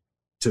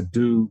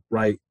do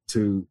right,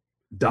 to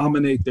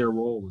dominate their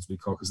role, as we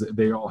call, because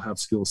they all have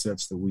skill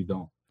sets that we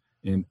don't,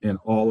 and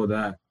all of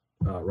that,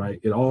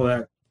 right? All of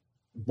that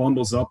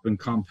bundles up and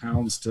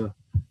compounds to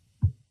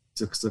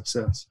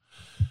success.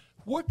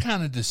 What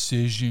kind of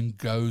decision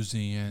goes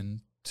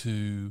in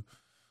to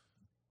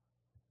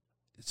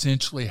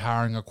essentially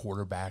hiring a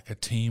quarterback, a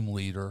team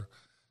leader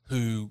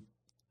who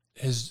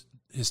his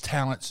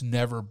talent's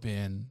never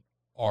been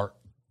art.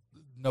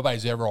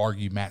 Nobody's ever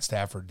argued Matt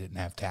Stafford didn't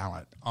have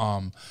talent,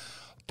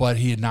 but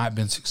he had not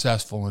been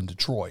successful in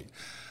Detroit.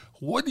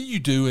 What do you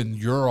do in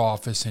your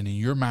office and in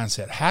your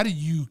mindset? How do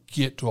you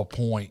get to a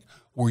point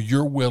where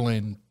you're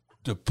willing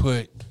to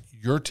put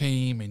your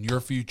team and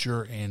your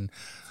future and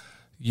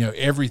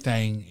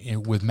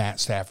everything with Matt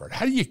Stafford?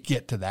 How do you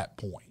get to that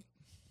point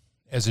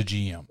as a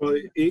GM? Well,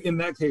 in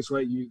that case,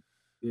 right,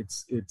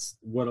 it's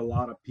what a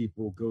lot of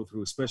people go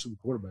through, especially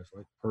with quarterbacks,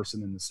 right?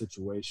 Person in the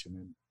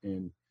situation,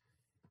 and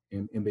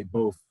they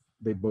both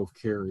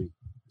carry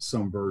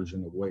some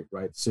version of weight,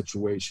 right?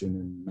 Situation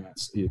in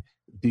Matt's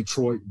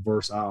Detroit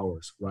versus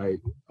ours, right?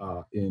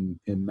 In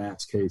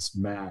Matt's case,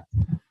 Matt,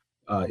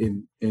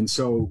 and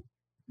so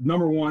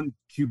number one,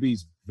 QB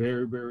is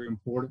very, very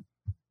important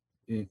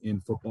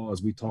in football,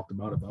 as we talked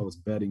about. If I was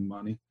betting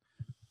money,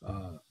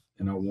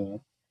 and I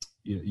won't,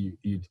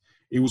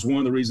 it was one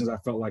of the reasons I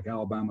felt like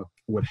Alabama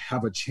would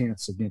have a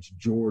chance against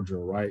Georgia,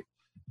 right?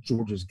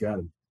 Georgia's got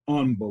an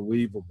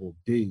unbelievable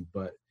D,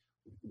 but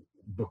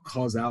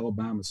because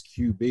Alabama's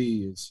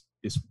QB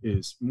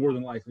is more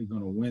than likely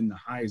going to win the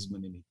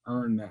Heisman, and he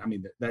earned that. I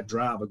mean, that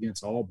drive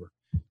against Auburn,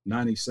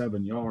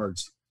 97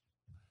 yards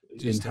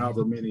in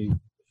however many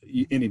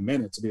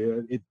minutes.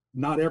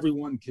 Not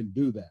everyone can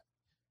do that.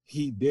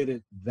 He did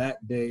it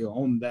that day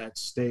on that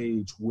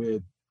stage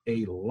with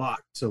a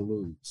lot to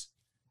lose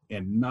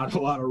and not a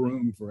lot of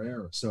room for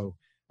error. So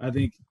I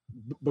think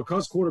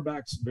because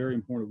quarterback's very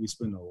important, we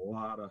spend a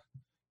lot of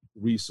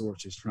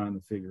resources trying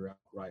to figure out,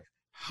 right,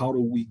 how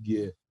do we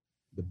get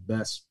the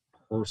best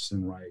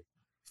person right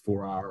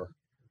for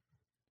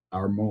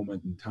our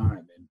moment in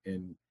time,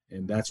 and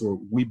that's where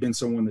we've been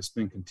someone that's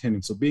been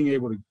contending. So being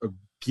able to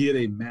get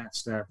a Matt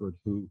Stafford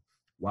who,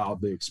 wow,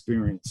 the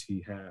experience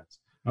he has.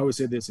 I would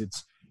say this: it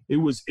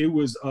was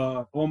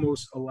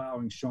almost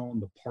allowing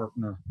Sean to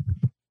partner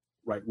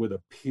right with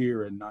a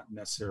peer and not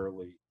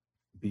necessarily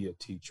be a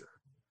teacher.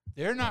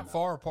 They're not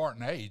far apart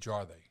in age,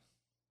 are they?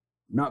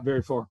 Not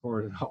very far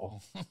apart at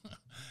all.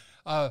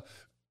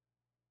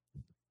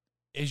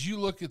 As you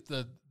look at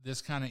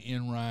this kind of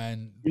end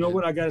run, you know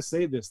what, I got to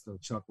say this though,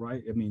 Chuck,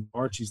 right? I mean,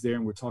 Archie's there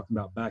and we're talking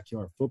about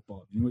backyard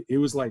football. It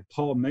was like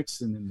Paul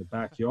Mixon in the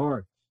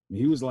backyard. I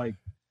mean,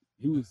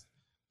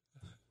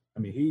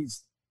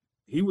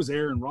 he was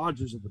Aaron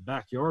Rodgers of the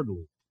backyard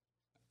league.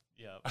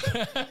 Yeah.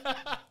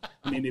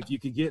 I mean, if you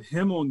could get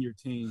him on your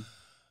team.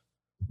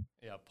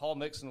 Yeah, Paul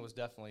Mixon was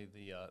definitely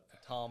the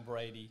Tom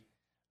Brady,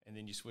 and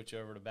then you switch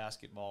over to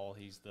basketball,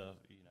 he's the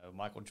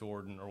Michael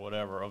Jordan or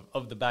whatever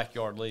of the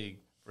backyard league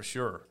for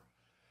sure.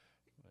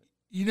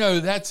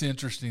 That's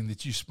interesting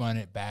that you spun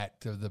it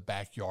back to the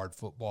backyard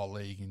football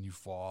league and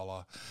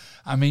Eufaula.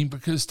 I mean,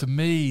 because to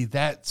me,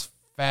 that's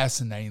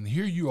fascinating.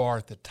 Here you are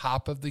at the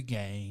top of the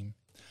game,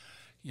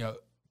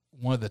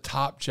 one of the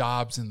top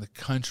jobs in the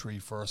country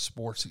for a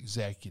sports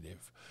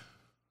executive.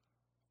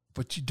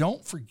 But you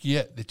don't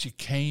forget that you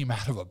came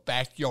out of a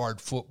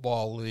backyard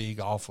football league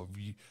off of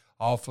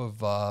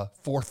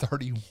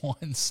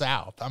 431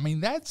 South. I mean,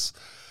 that's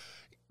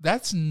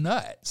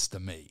nuts to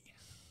me.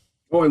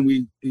 Oh,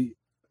 and the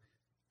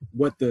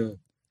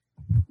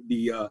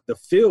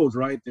fields,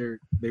 right? They're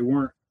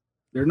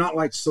not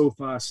like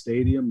SoFi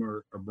Stadium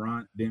or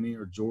Bryant Denny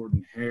or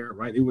Jordan Hare,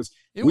 right? It was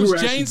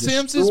Jane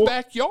Simms's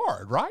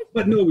backyard, right?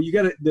 But no, you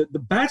got the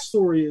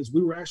backstory is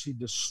we were actually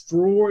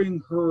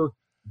destroying her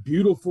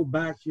beautiful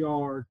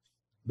backyard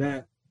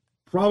that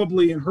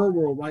probably in her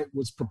world, right,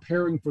 was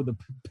preparing for the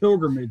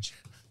pilgrimage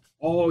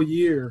all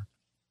year,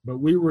 but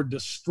we were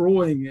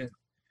destroying it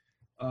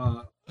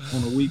on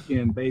a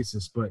weekend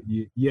basis. But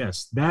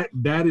yes,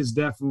 that is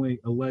definitely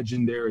a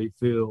legendary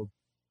field,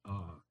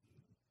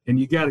 and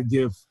you got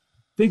to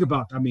think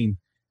about. I mean,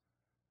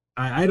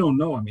 I don't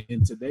know. I mean,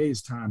 in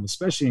today's time,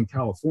 especially in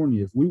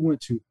California,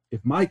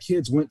 if my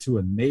kids went to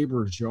a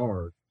neighbor's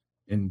yard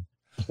and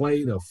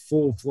played a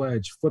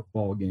full-fledged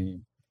football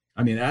game,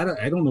 I mean,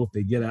 I don't know if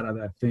they get out of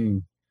that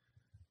thing.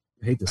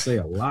 I hate to say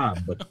a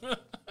lot, but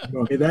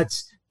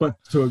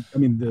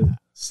the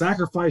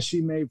sacrifice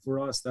she made for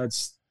us,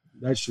 that's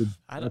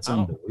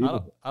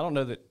unbelievable. I don't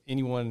know that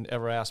anyone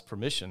ever asked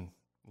permission,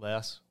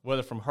 Les,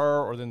 whether from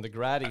her or then the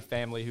Grady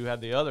family who had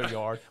the other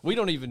yard. We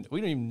don't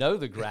even know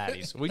the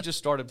Grady's. We just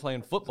started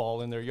playing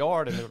football in their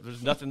yard, and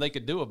there's nothing they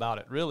could do about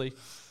it, really.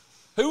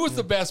 Who was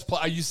the best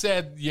player? You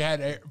said you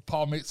had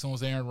Paul Mixon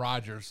was Aaron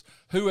Rodgers.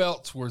 Who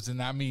else was in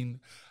that? I mean,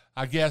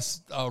 I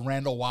guess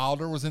Randall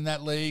Wilder was in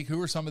that league.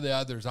 Who are some of the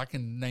others? I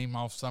can name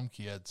off some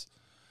kids.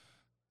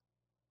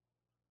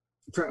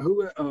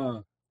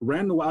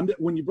 Randall?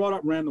 When you brought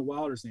up Randall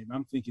Wilder's name,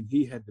 I'm thinking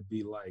he had to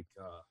be like.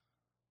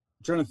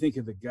 I'm trying to think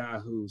of the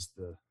guy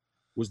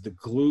was the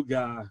glue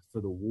guy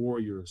for the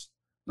Warriors.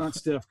 Not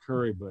Steph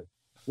Curry, but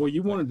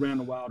you wanted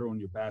Randall Wilder on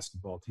your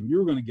basketball team. You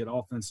were going to get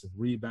offensive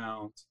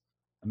rebounds.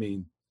 I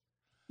mean,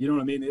 you know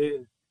what I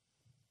mean?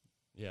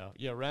 Yeah.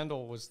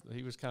 Randall was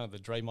kind of the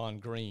Draymond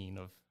Green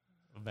of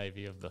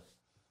the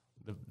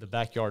the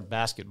backyard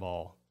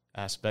basketball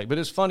aspect. But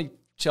it's funny,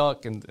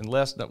 Chuck and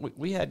Les,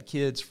 we had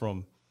kids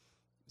from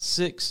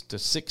 6 to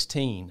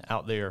 16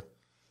 out there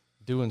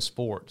doing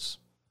sports,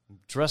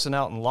 dressing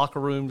out in locker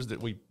rooms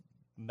that we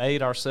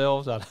made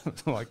ourselves out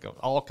of like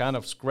all kind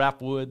of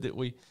scrap wood that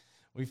we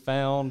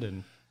found,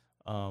 and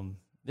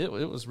it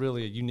was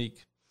really a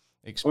unique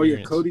experience. Oh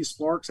yeah, Cody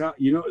Sparks out,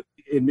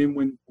 and then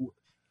when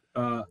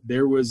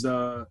there was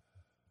a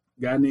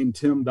guy named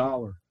Tim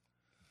Dollar,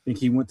 I think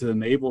he went to the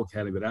Naval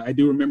Academy, but I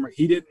do remember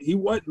he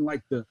wasn't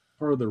like the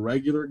part of the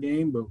regular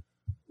game, but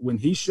when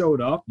he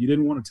showed up, you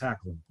didn't want to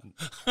tackle him.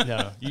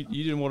 No,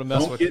 you didn't want to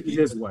mess with him. Don't get in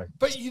his way.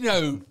 But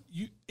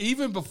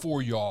even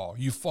before y'all,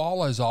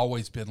 Eufaula has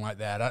always been like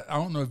that. I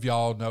don't know if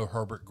y'all know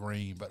Herbert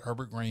Green, but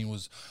Herbert Green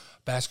was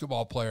a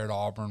basketball player at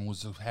Auburn,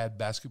 had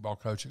basketball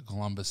coach at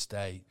Columbus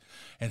State,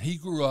 and he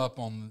grew up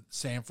on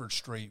Sanford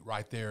Street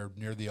right there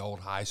near the old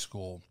high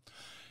school.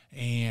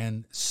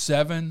 And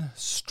 7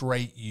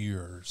 straight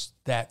years,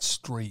 that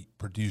street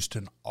produced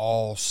an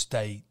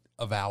all-state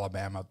of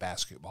Alabama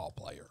basketball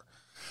player.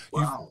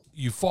 Wow.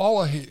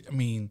 Eufaula,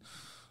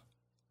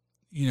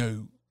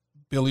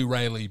 Billy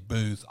Rayleigh,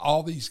 Booth,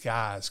 all these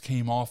guys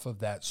came off of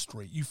that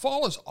street.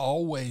 Eufaula's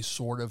always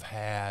sort of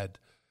had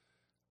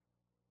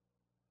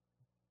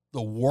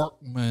the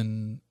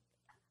workman's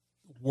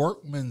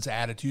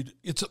attitude.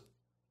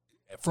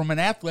 From an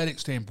athletic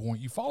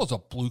standpoint, Eufaula's a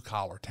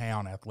blue-collar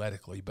town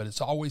athletically, but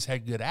it's always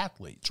had good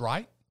athletes,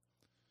 right?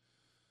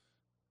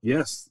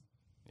 Yes.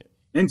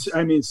 And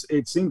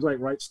it seems like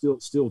Wright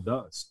still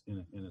does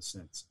in a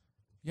sense.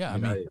 Yeah,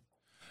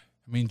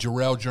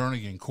 Jarrell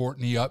Jernigan,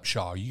 Courtney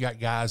Upshaw. You got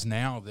guys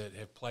now that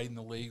have played in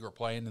the league or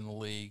playing in the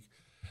league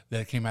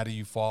that came out of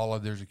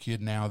Eufaula. There's a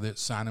kid now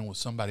that's signing with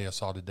somebody I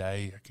saw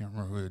today. I can't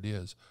remember who it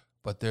is,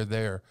 but they're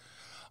there.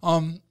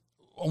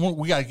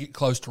 We got to get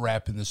close to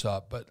wrapping this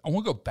up, but I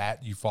want to go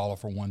back to Eufaula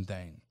for one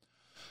thing.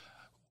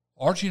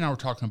 Archie and I were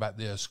talking about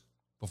this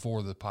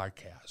before the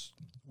podcast.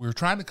 We were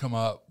trying to come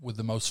up with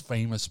the most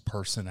famous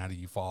person out of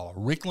Eufaula.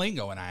 Rick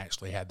Lingo and I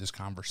actually had this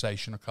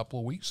conversation a couple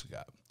of weeks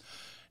ago.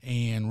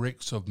 And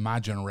Rick's of my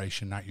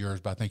generation, not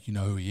yours, but I think you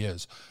know who he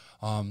is.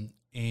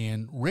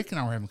 And Rick and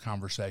I were having a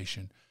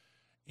conversation.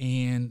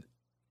 And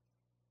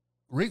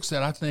Rick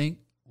said, I think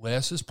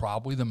Les is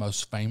probably the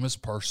most famous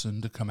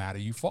person to come out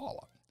of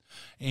Eufaula.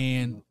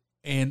 And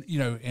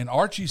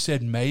Archie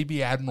said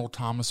maybe Admiral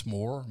Thomas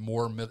Moore,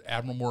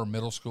 Admiral Moore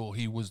Middle School.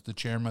 He was the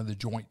chairman of the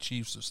Joint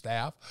Chiefs of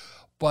Staff.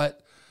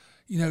 But,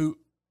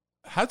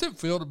 how does it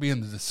feel to be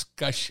in the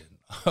discussion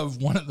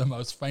of one of the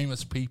most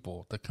famous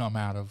people to come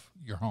out of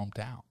your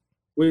hometown?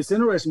 Well, it's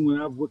interesting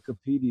when I've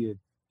Wikipedia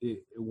at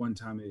one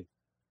time,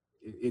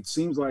 it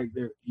seems like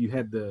you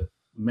had the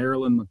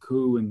Marilyn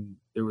McCoo, and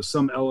there was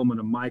some element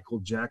of Michael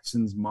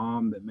Jackson's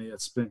mom that may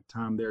have spent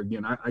time there.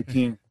 Again, I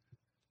can't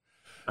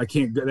I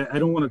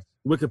don't want to,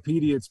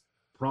 Wikipedia, it's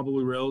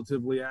probably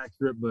relatively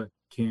accurate, but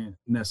can't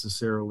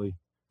necessarily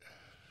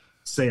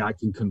say I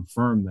can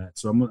confirm that.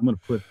 So I'm going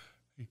to put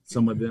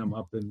some of them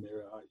up in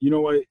there. You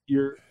know what?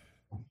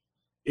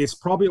 It's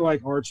probably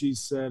like Archie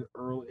said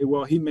earlier.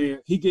 Well,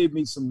 he gave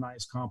me some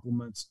nice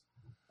compliments.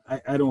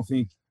 I don't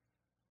think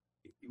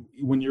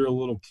when you're a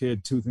little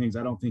kid, 2 things.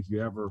 I don't think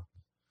you ever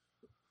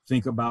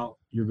think about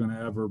you're going to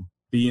ever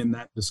be in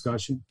that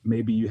discussion.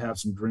 Maybe you have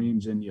some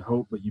dreams and you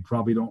hope, but you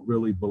probably don't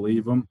really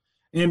believe them.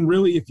 And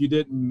really, if you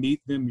didn't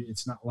meet them,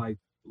 it's not like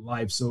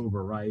life's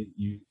over, right?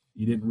 You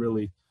didn't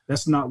really,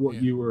 that's not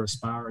what you were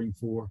aspiring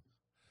for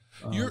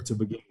to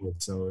begin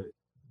with. So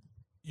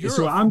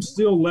I'm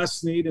still Les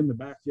Sneed in the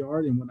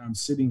backyard. And when I'm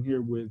sitting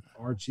here with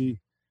Archie,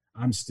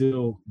 I'm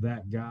still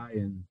that guy.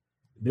 And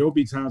there will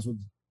be times when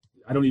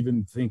I don't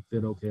even think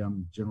that, okay,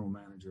 I'm general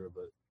manager of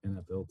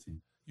an NFL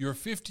team. You're a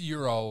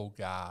 50-year-old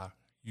guy.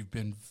 You've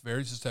been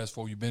very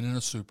successful. You've been in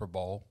a Super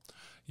Bowl.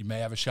 You may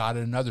have a shot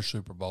at another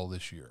Super Bowl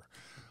this year.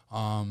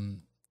 Are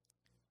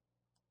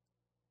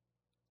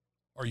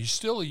you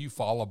still a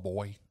Eufaula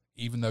boy,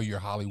 even though you're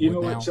Hollywood now? You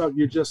know what, Chuck?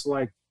 You're just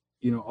like,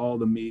 all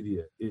the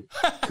media.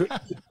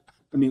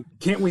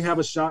 Can't we have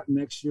a shot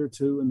next year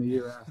too and the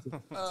year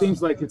after?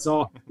 Seems like it's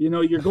all,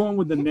 you're going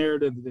with the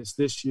narrative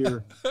this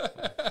year.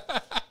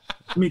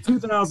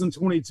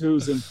 2022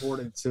 is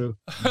important too.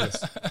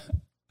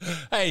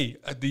 Hey,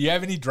 do you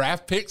have any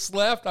draft picks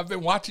left? I've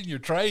been watching your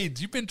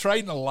trades. You've been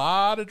trading a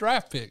lot of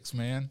draft picks,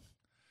 man.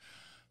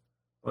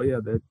 Oh yeah,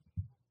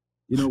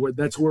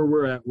 that's where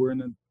we're at.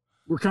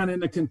 We're kind of in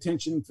the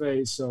contention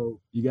phase,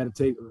 so you got to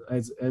take,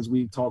 as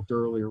we talked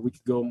earlier, we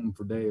could go on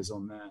for days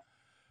on that.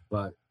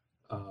 But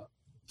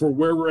for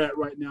where we're at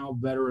right now,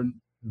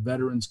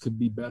 veterans could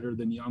be better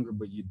than younger,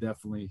 but you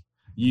definitely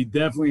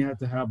have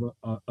to have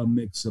a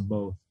mix of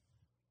both.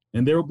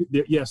 And there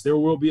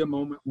will be a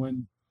moment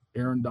when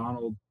Aaron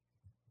Donald,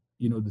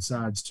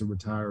 decides to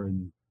retire,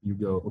 and you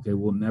go, okay,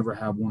 we'll never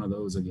have one of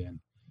those again.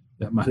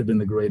 That might have been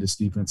the greatest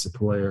defensive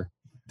player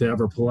to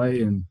ever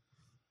play, and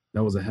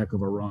that was a heck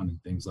of a run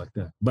and things like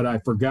that. But I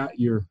forgot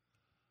your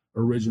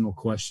original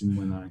question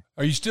when I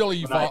Are you still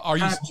are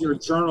you your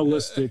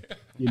journalistic,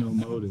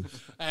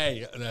 motive.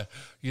 Hey,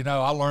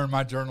 I learned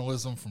my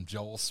journalism from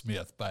Joel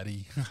Smith,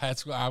 buddy.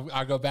 That's why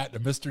I go back to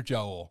Mr.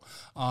 Joel,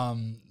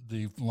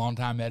 the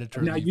longtime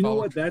editor. Now you know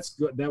what? That's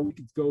good. That we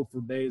could go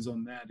for days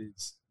on that.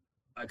 Is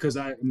because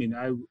I mean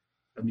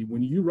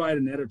when you write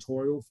an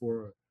editorial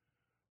for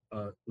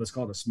let's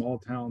call it a small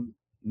town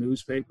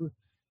newspaper,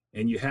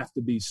 and you have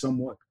to be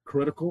somewhat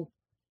critical,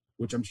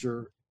 which I'm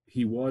sure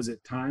he was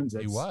at times.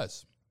 He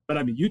was. But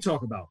I mean, you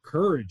talk about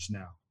courage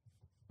now.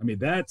 I mean,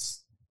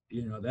 that's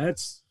you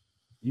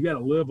got to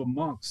live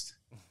amongst.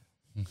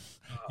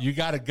 You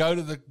got to go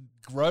to the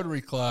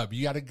Rotary Club.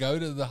 You got to go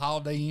to the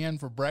Holiday Inn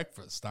for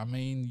breakfast. I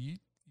mean,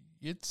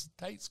 it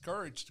takes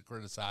courage to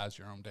criticize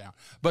your hometown.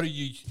 But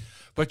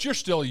you're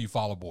still a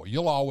Eufaula boy.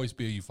 You'll always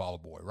be a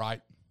Eufaula boy,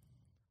 right?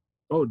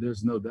 Oh,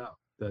 there's no doubt.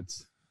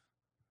 That's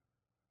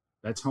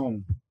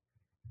home.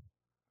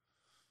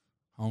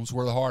 Home's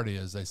where the heart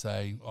is, they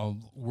say.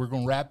 We're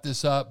going to wrap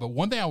this up, but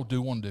one thing I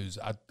do want to do is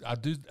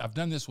I've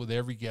done this with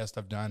every guest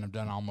I've done. I've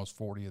done almost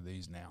 40 of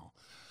these now.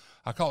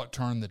 I call it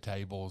turn the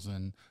tables,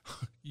 and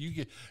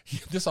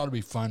this ought to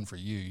be fun for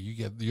you.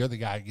 You're the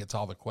guy who gets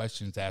all the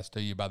questions asked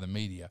to you by the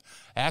media.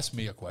 Ask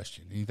me a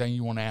question. Anything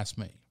you want to ask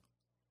me,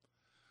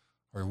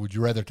 or would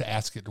you rather to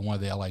ask it to one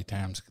of the LA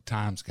Times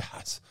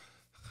guys?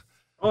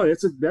 Oh,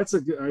 that's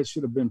a good. I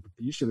should have been.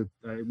 You should have.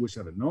 I wish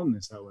I'd have known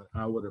this.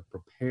 I would have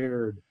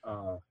prepared.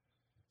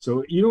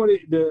 So you know what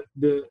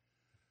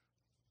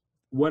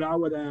what I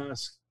would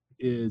ask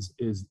is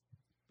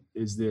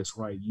this,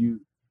 right?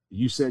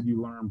 You said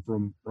you learned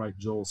from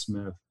Joel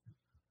Smith.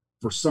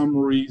 For some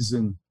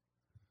reason,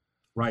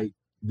 right,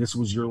 this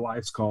was your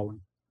life's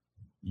calling.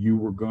 You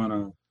were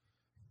gonna,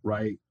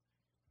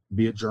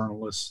 be a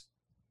journalist,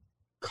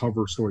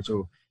 cover stories.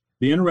 So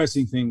the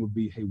interesting thing would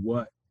be, hey,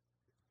 what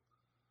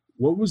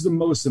was the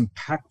most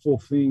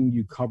impactful thing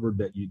you covered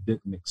that you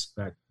didn't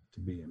expect to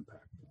be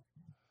impactful?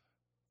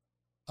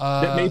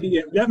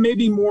 That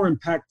maybe more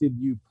impacted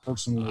you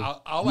personally.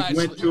 You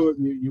went to it,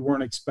 you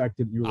weren't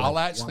expected. I'll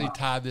actually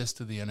tie this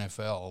to the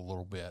NFL a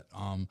little bit.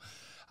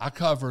 I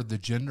covered the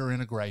gender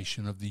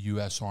integration of the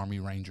U.S. Army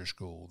Ranger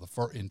School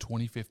in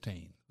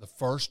 2015. The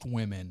first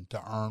women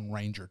to earn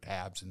Ranger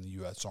tabs in the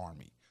U.S.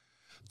 Army.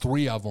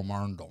 3 of them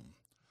earned them.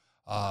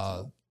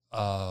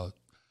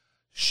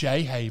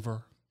 Shay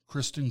Haver,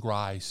 Kristen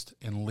Greist,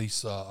 and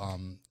Lisa.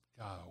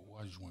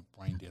 I just went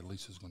brain dead.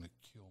 Lisa's going to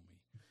kill me.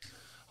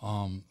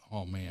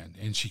 Oh man,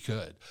 and she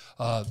could.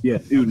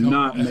 Do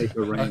not make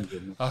a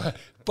Ranger.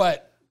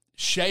 But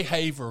Shay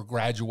Haver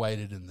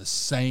graduated in the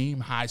same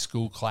high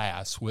school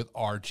class with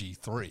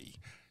RG3.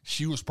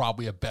 She was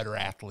probably a better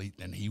athlete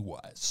than he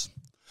was.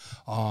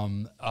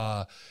 And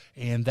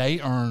they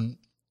earned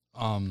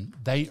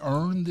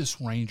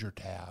this Ranger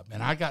tab,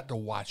 and I got to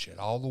watch it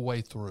all the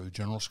way through.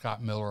 General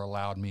Scott Miller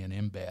allowed me an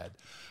embed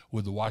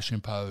with the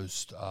Washington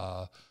Post,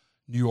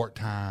 New York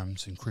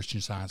Times, and Christian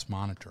Science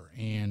Monitor,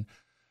 and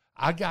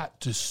I got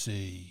to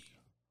see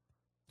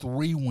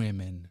 3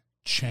 women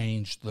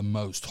change the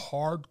most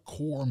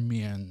hardcore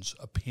men's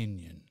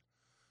opinion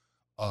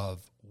of,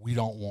 we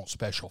don't want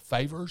special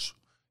favors.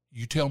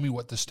 You tell me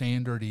what the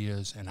standard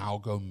is, and I'll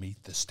go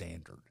meet the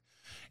standard.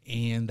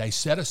 And they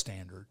set a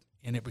standard,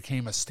 and it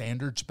became a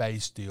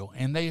standards-based deal,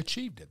 and they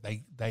achieved it.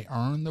 They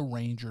earned the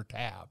Ranger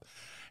tab,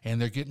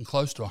 and they're getting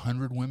close to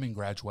 100 women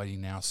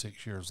graduating now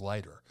 6 years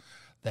later.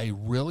 They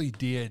really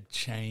did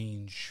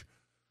change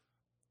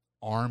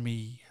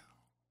Army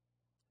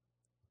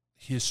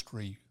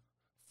history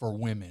for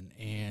women.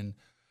 And,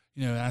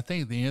 I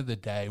think at the end of the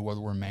day, whether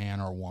we're man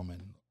or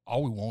woman,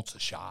 all we want is a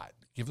shot.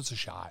 Give us a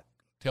shot.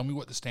 Tell me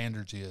what the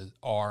standards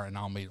are, and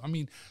I'll meet. I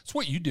mean, it's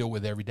what you deal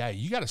with every day.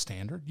 You got a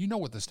standard. You know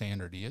what the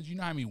standard is. You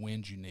know how many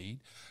wins you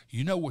need.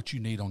 You know what you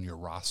need on your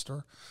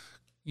roster.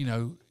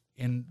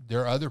 And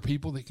there are other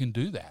people that can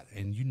do that,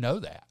 and you know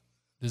that.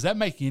 Does that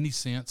make any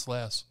sense,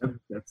 Les?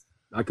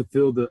 I could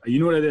feel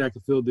I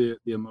could feel the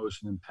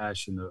emotion and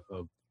passion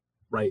of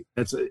right.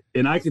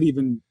 And I could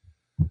even.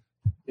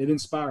 It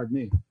inspired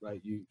me,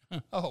 right?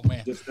 Oh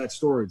man, just that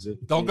story.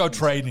 Don't go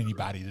trade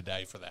anybody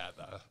today for that,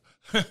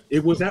 though.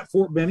 It was at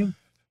Fort Benning.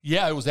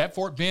 Yeah, it was at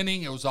Fort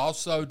Benning. It was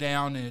also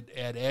down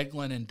at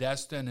Eglin and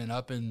Destin and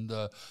up in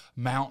the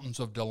mountains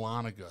of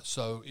Dahlonega.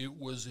 So it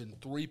was in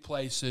 3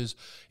 places.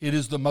 It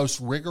is the most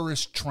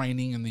rigorous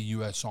training in the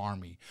U.S.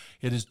 Army.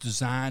 It is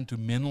designed to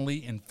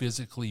mentally and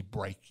physically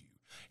break you.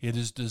 It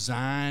is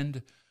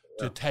designed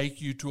to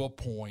take you to a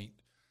point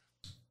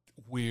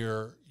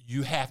where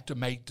you have to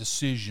make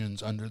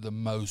decisions under the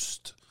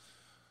most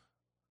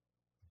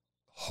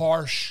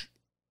harsh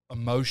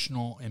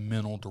emotional,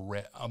 mental,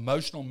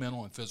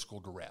 and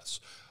physical duress.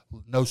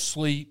 No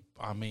sleep.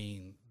 I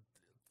mean,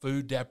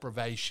 food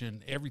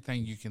deprivation,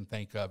 everything you can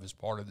think of is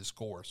part of this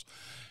course.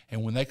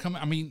 And when they come,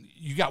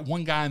 you got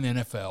one guy in the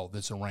NFL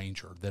that's a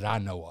Ranger that I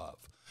know of,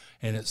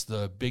 and it's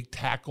the big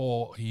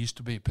tackle. He used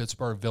to be at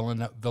Pittsburgh,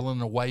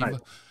 Villanueva. Right.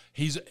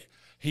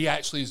 He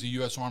actually is a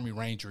U.S. Army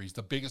Ranger. He's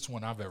the biggest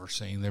one I've ever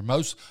seen.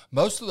 Most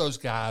of those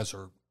guys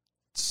are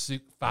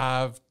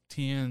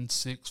 5'10",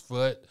 6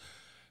 foot,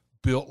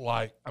 built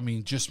like, I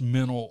mean, just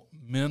mental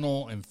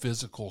and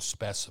physical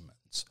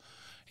specimens.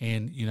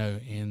 And, you know,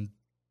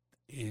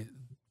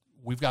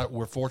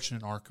 we're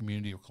fortunate in our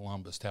community of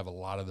Columbus to have a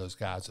lot of those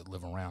guys that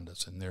live around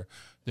us, and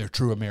they're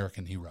true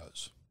American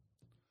heroes.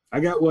 I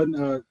got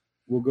one.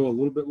 We'll go a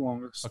little bit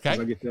longer. Okay,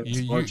 I get that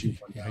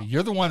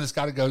you're the one that's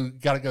got to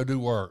go do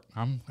work.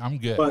 I'm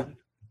good. But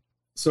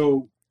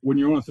so when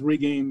you're on a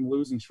 3-game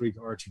losing streak,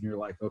 Archie, and you're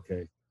like,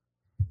 okay,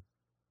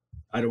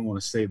 I don't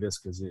want to say this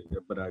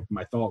but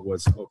my thought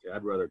was, okay,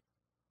 I'd rather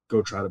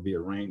go try to be a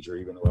Ranger,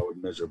 even though I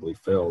would miserably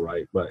fail,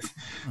 right? But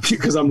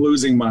because I'm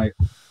losing my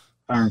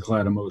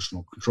ironclad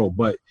emotional control.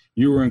 But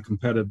you were in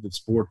competitive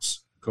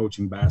sports,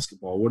 coaching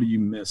basketball. What do you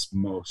miss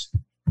most?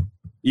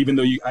 Even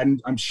though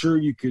I'm sure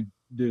you could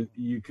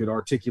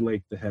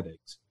articulate the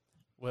headaches.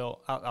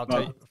 Well, I'll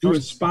tell you. To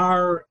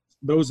inspire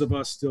those of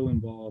us still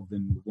involved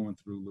in going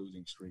through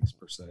losing streaks,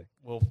 per se.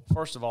 Well,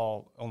 first of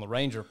all, on the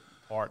Ranger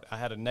part, I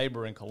had a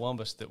neighbor in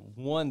Columbus that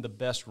won the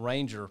best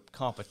Ranger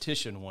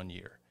competition one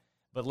year.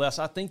 But Les,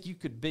 I think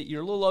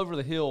you're a little over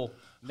the hill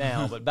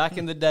now, but back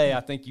in the day, I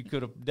think you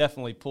could have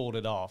definitely pulled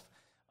it off.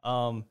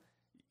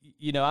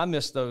 You know, I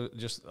miss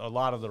just a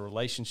lot of the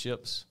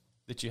relationships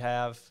that you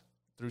have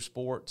through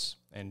sports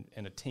and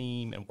a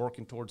team and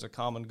working towards a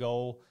common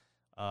goal.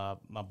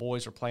 My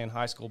boys are playing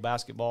high school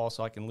basketball,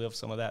 so I can live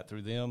some of that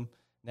through them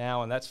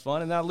now, and that's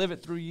fun. And I live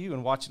it through you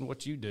and watching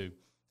what you do.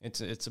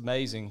 It's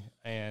amazing.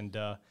 And,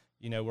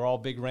 you know, we're all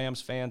big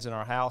Rams fans in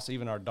our house.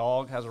 Even our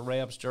dog has a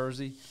Rams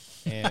jersey.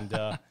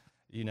 And,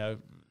 you know,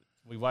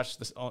 we watch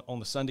this on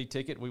the Sunday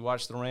ticket. We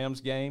watch the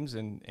Rams games,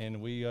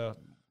 and we,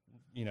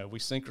 you know, we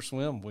sink or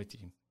swim with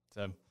you.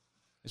 So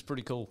it's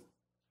pretty cool.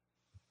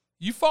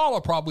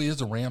 Eufaula probably is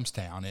a Rams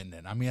town, isn't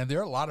it? I mean, there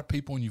are a lot of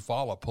people in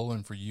Eufaula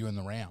pulling for you and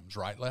the Rams,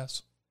 right,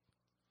 Les?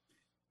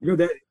 You know,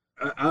 that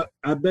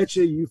I bet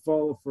you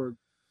Eufaula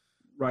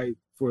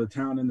for a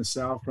town in the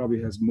South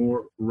probably has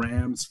more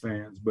Rams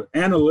fans. But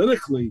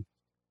analytically,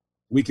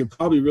 we could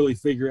probably really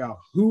figure out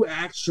who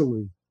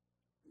actually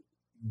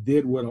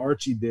did what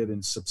Archie did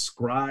and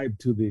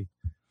subscribed to the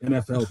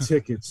NFL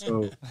ticket,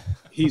 so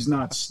he's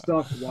not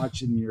stuck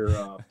watching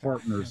your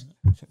partner's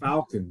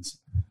Falcons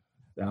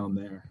down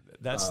there.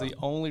 That's the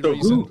only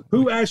reason.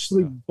 Who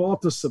actually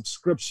bought the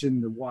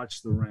subscription to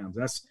watch the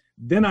Rams?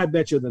 Then I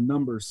bet you the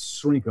numbers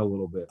shrink a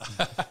little bit.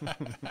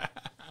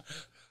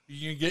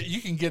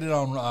 You can get it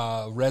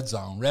on Red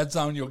Zone. Red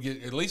Zone, you'll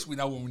get, at least we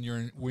know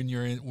when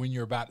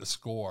you're about to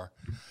score.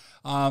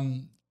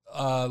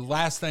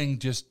 Last thing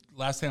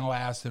I'll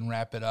ask and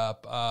wrap it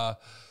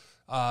up.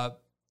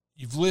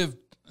 You've lived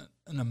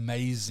an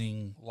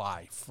amazing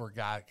life for a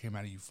guy that came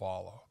out of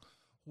Eufaula.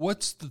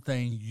 What's the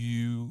thing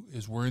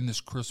as we're in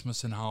this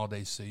Christmas and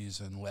holiday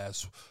season,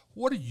 Les,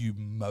 what are you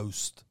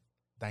most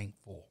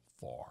thankful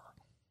for?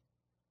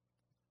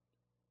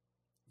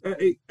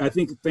 I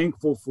think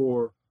thankful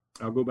for,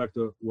 I'll go back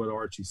to what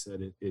Archie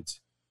said.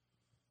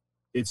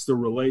 It's the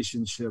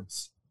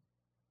relationships,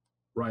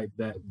 right,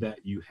 that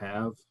you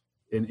have.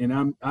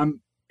 And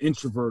I'm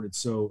introverted,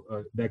 so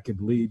that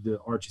could lead to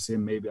Archie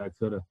saying maybe I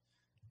could have,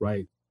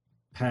 right,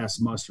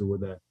 passed muster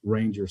with that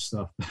Ranger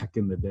stuff back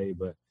in the day.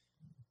 But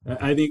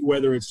I think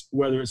whether it's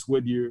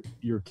with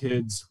your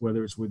kids,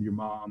 whether it's with your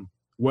mom,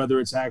 whether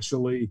it's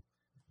actually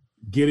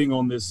getting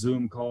on this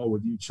Zoom call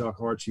with you, Chuck,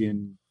 Archie,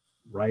 and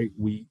right,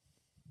 we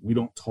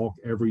don't talk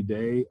every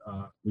day.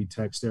 We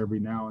text every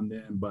now and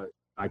then, but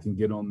I can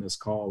get on this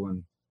call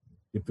and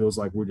it feels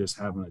like we're just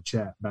having a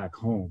chat back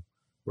home,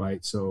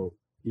 right? So,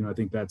 you know, I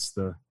think that's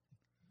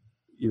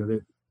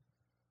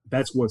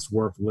that's what's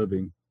worth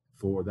living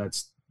for.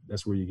 That's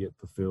where you get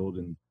fulfilled.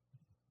 And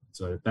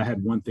so if I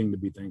had one thing to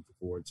be thankful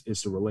for,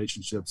 it's the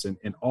relationships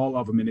and all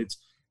of them. And if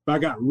I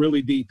got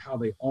really deep, how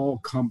they all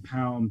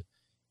compound.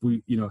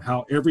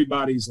 How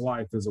everybody's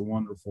life is a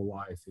wonderful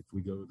life. If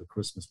we go to the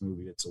Christmas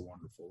movie, it's a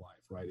wonderful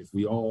life, right? If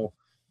we all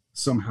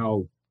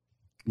somehow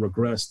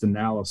regressed and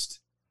analyzed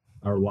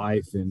our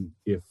life, and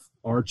if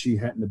Archie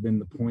hadn't have been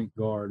the point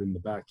guard in the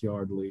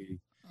backyard league,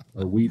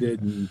 or we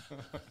didn't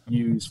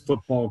use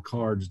football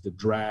cards to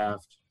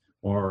draft,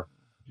 or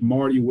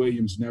Marty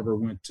Williams never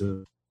went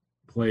to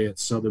play at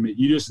Southern,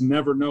 you just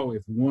never know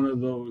if one of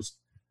those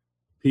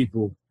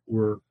people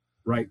were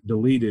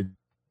deleted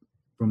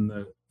from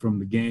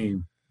the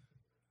game.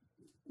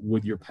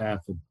 Would your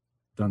path have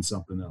done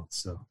something else?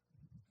 So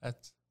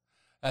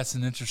that's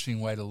an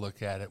interesting way to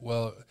look at it.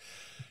 Well,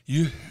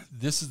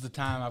 this is the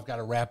time I've got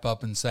to wrap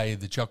up and say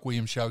the Chuck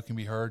Williams Show can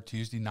be heard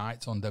Tuesday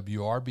nights on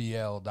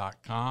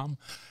WRBL.com.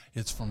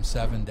 It's from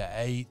 7 to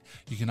 8.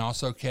 You can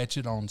also catch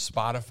it on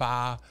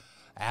Spotify,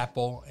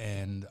 Apple,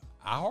 and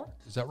iHeart.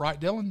 Is that right,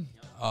 Dylan?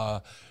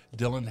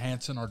 Dylan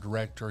Hanson, our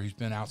director, he's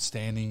been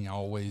outstanding,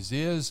 always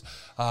is.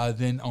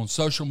 Then on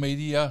social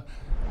media,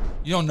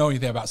 you don't know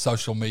anything about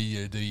social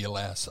media, do you,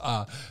 Les?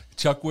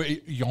 Chuck,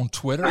 you on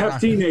Twitter? I have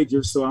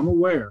teenagers, so I'm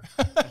aware.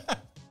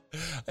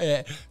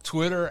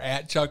 Twitter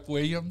at Chuck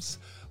Williams,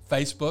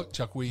 Facebook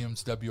Chuck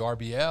Williams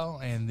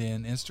WRBL, and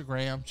then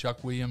Instagram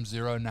Chuck Williams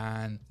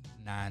 09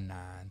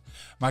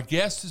 My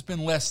guest has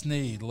been Les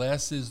Sneed.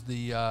 Les is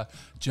the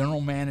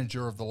general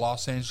manager of the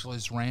Los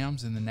Angeles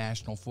Rams in the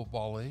National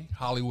Football League.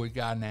 Hollywood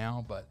guy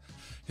now, but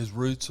his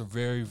roots are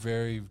very,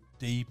 very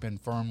deep and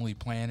firmly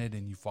planted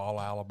in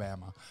Eufaula,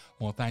 Alabama.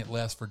 I want to thank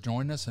Les for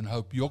joining us and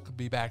hope you'll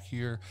be back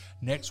here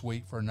next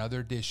week for another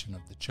edition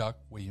of the Chuck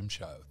Williams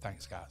Show.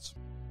 Thanks, guys.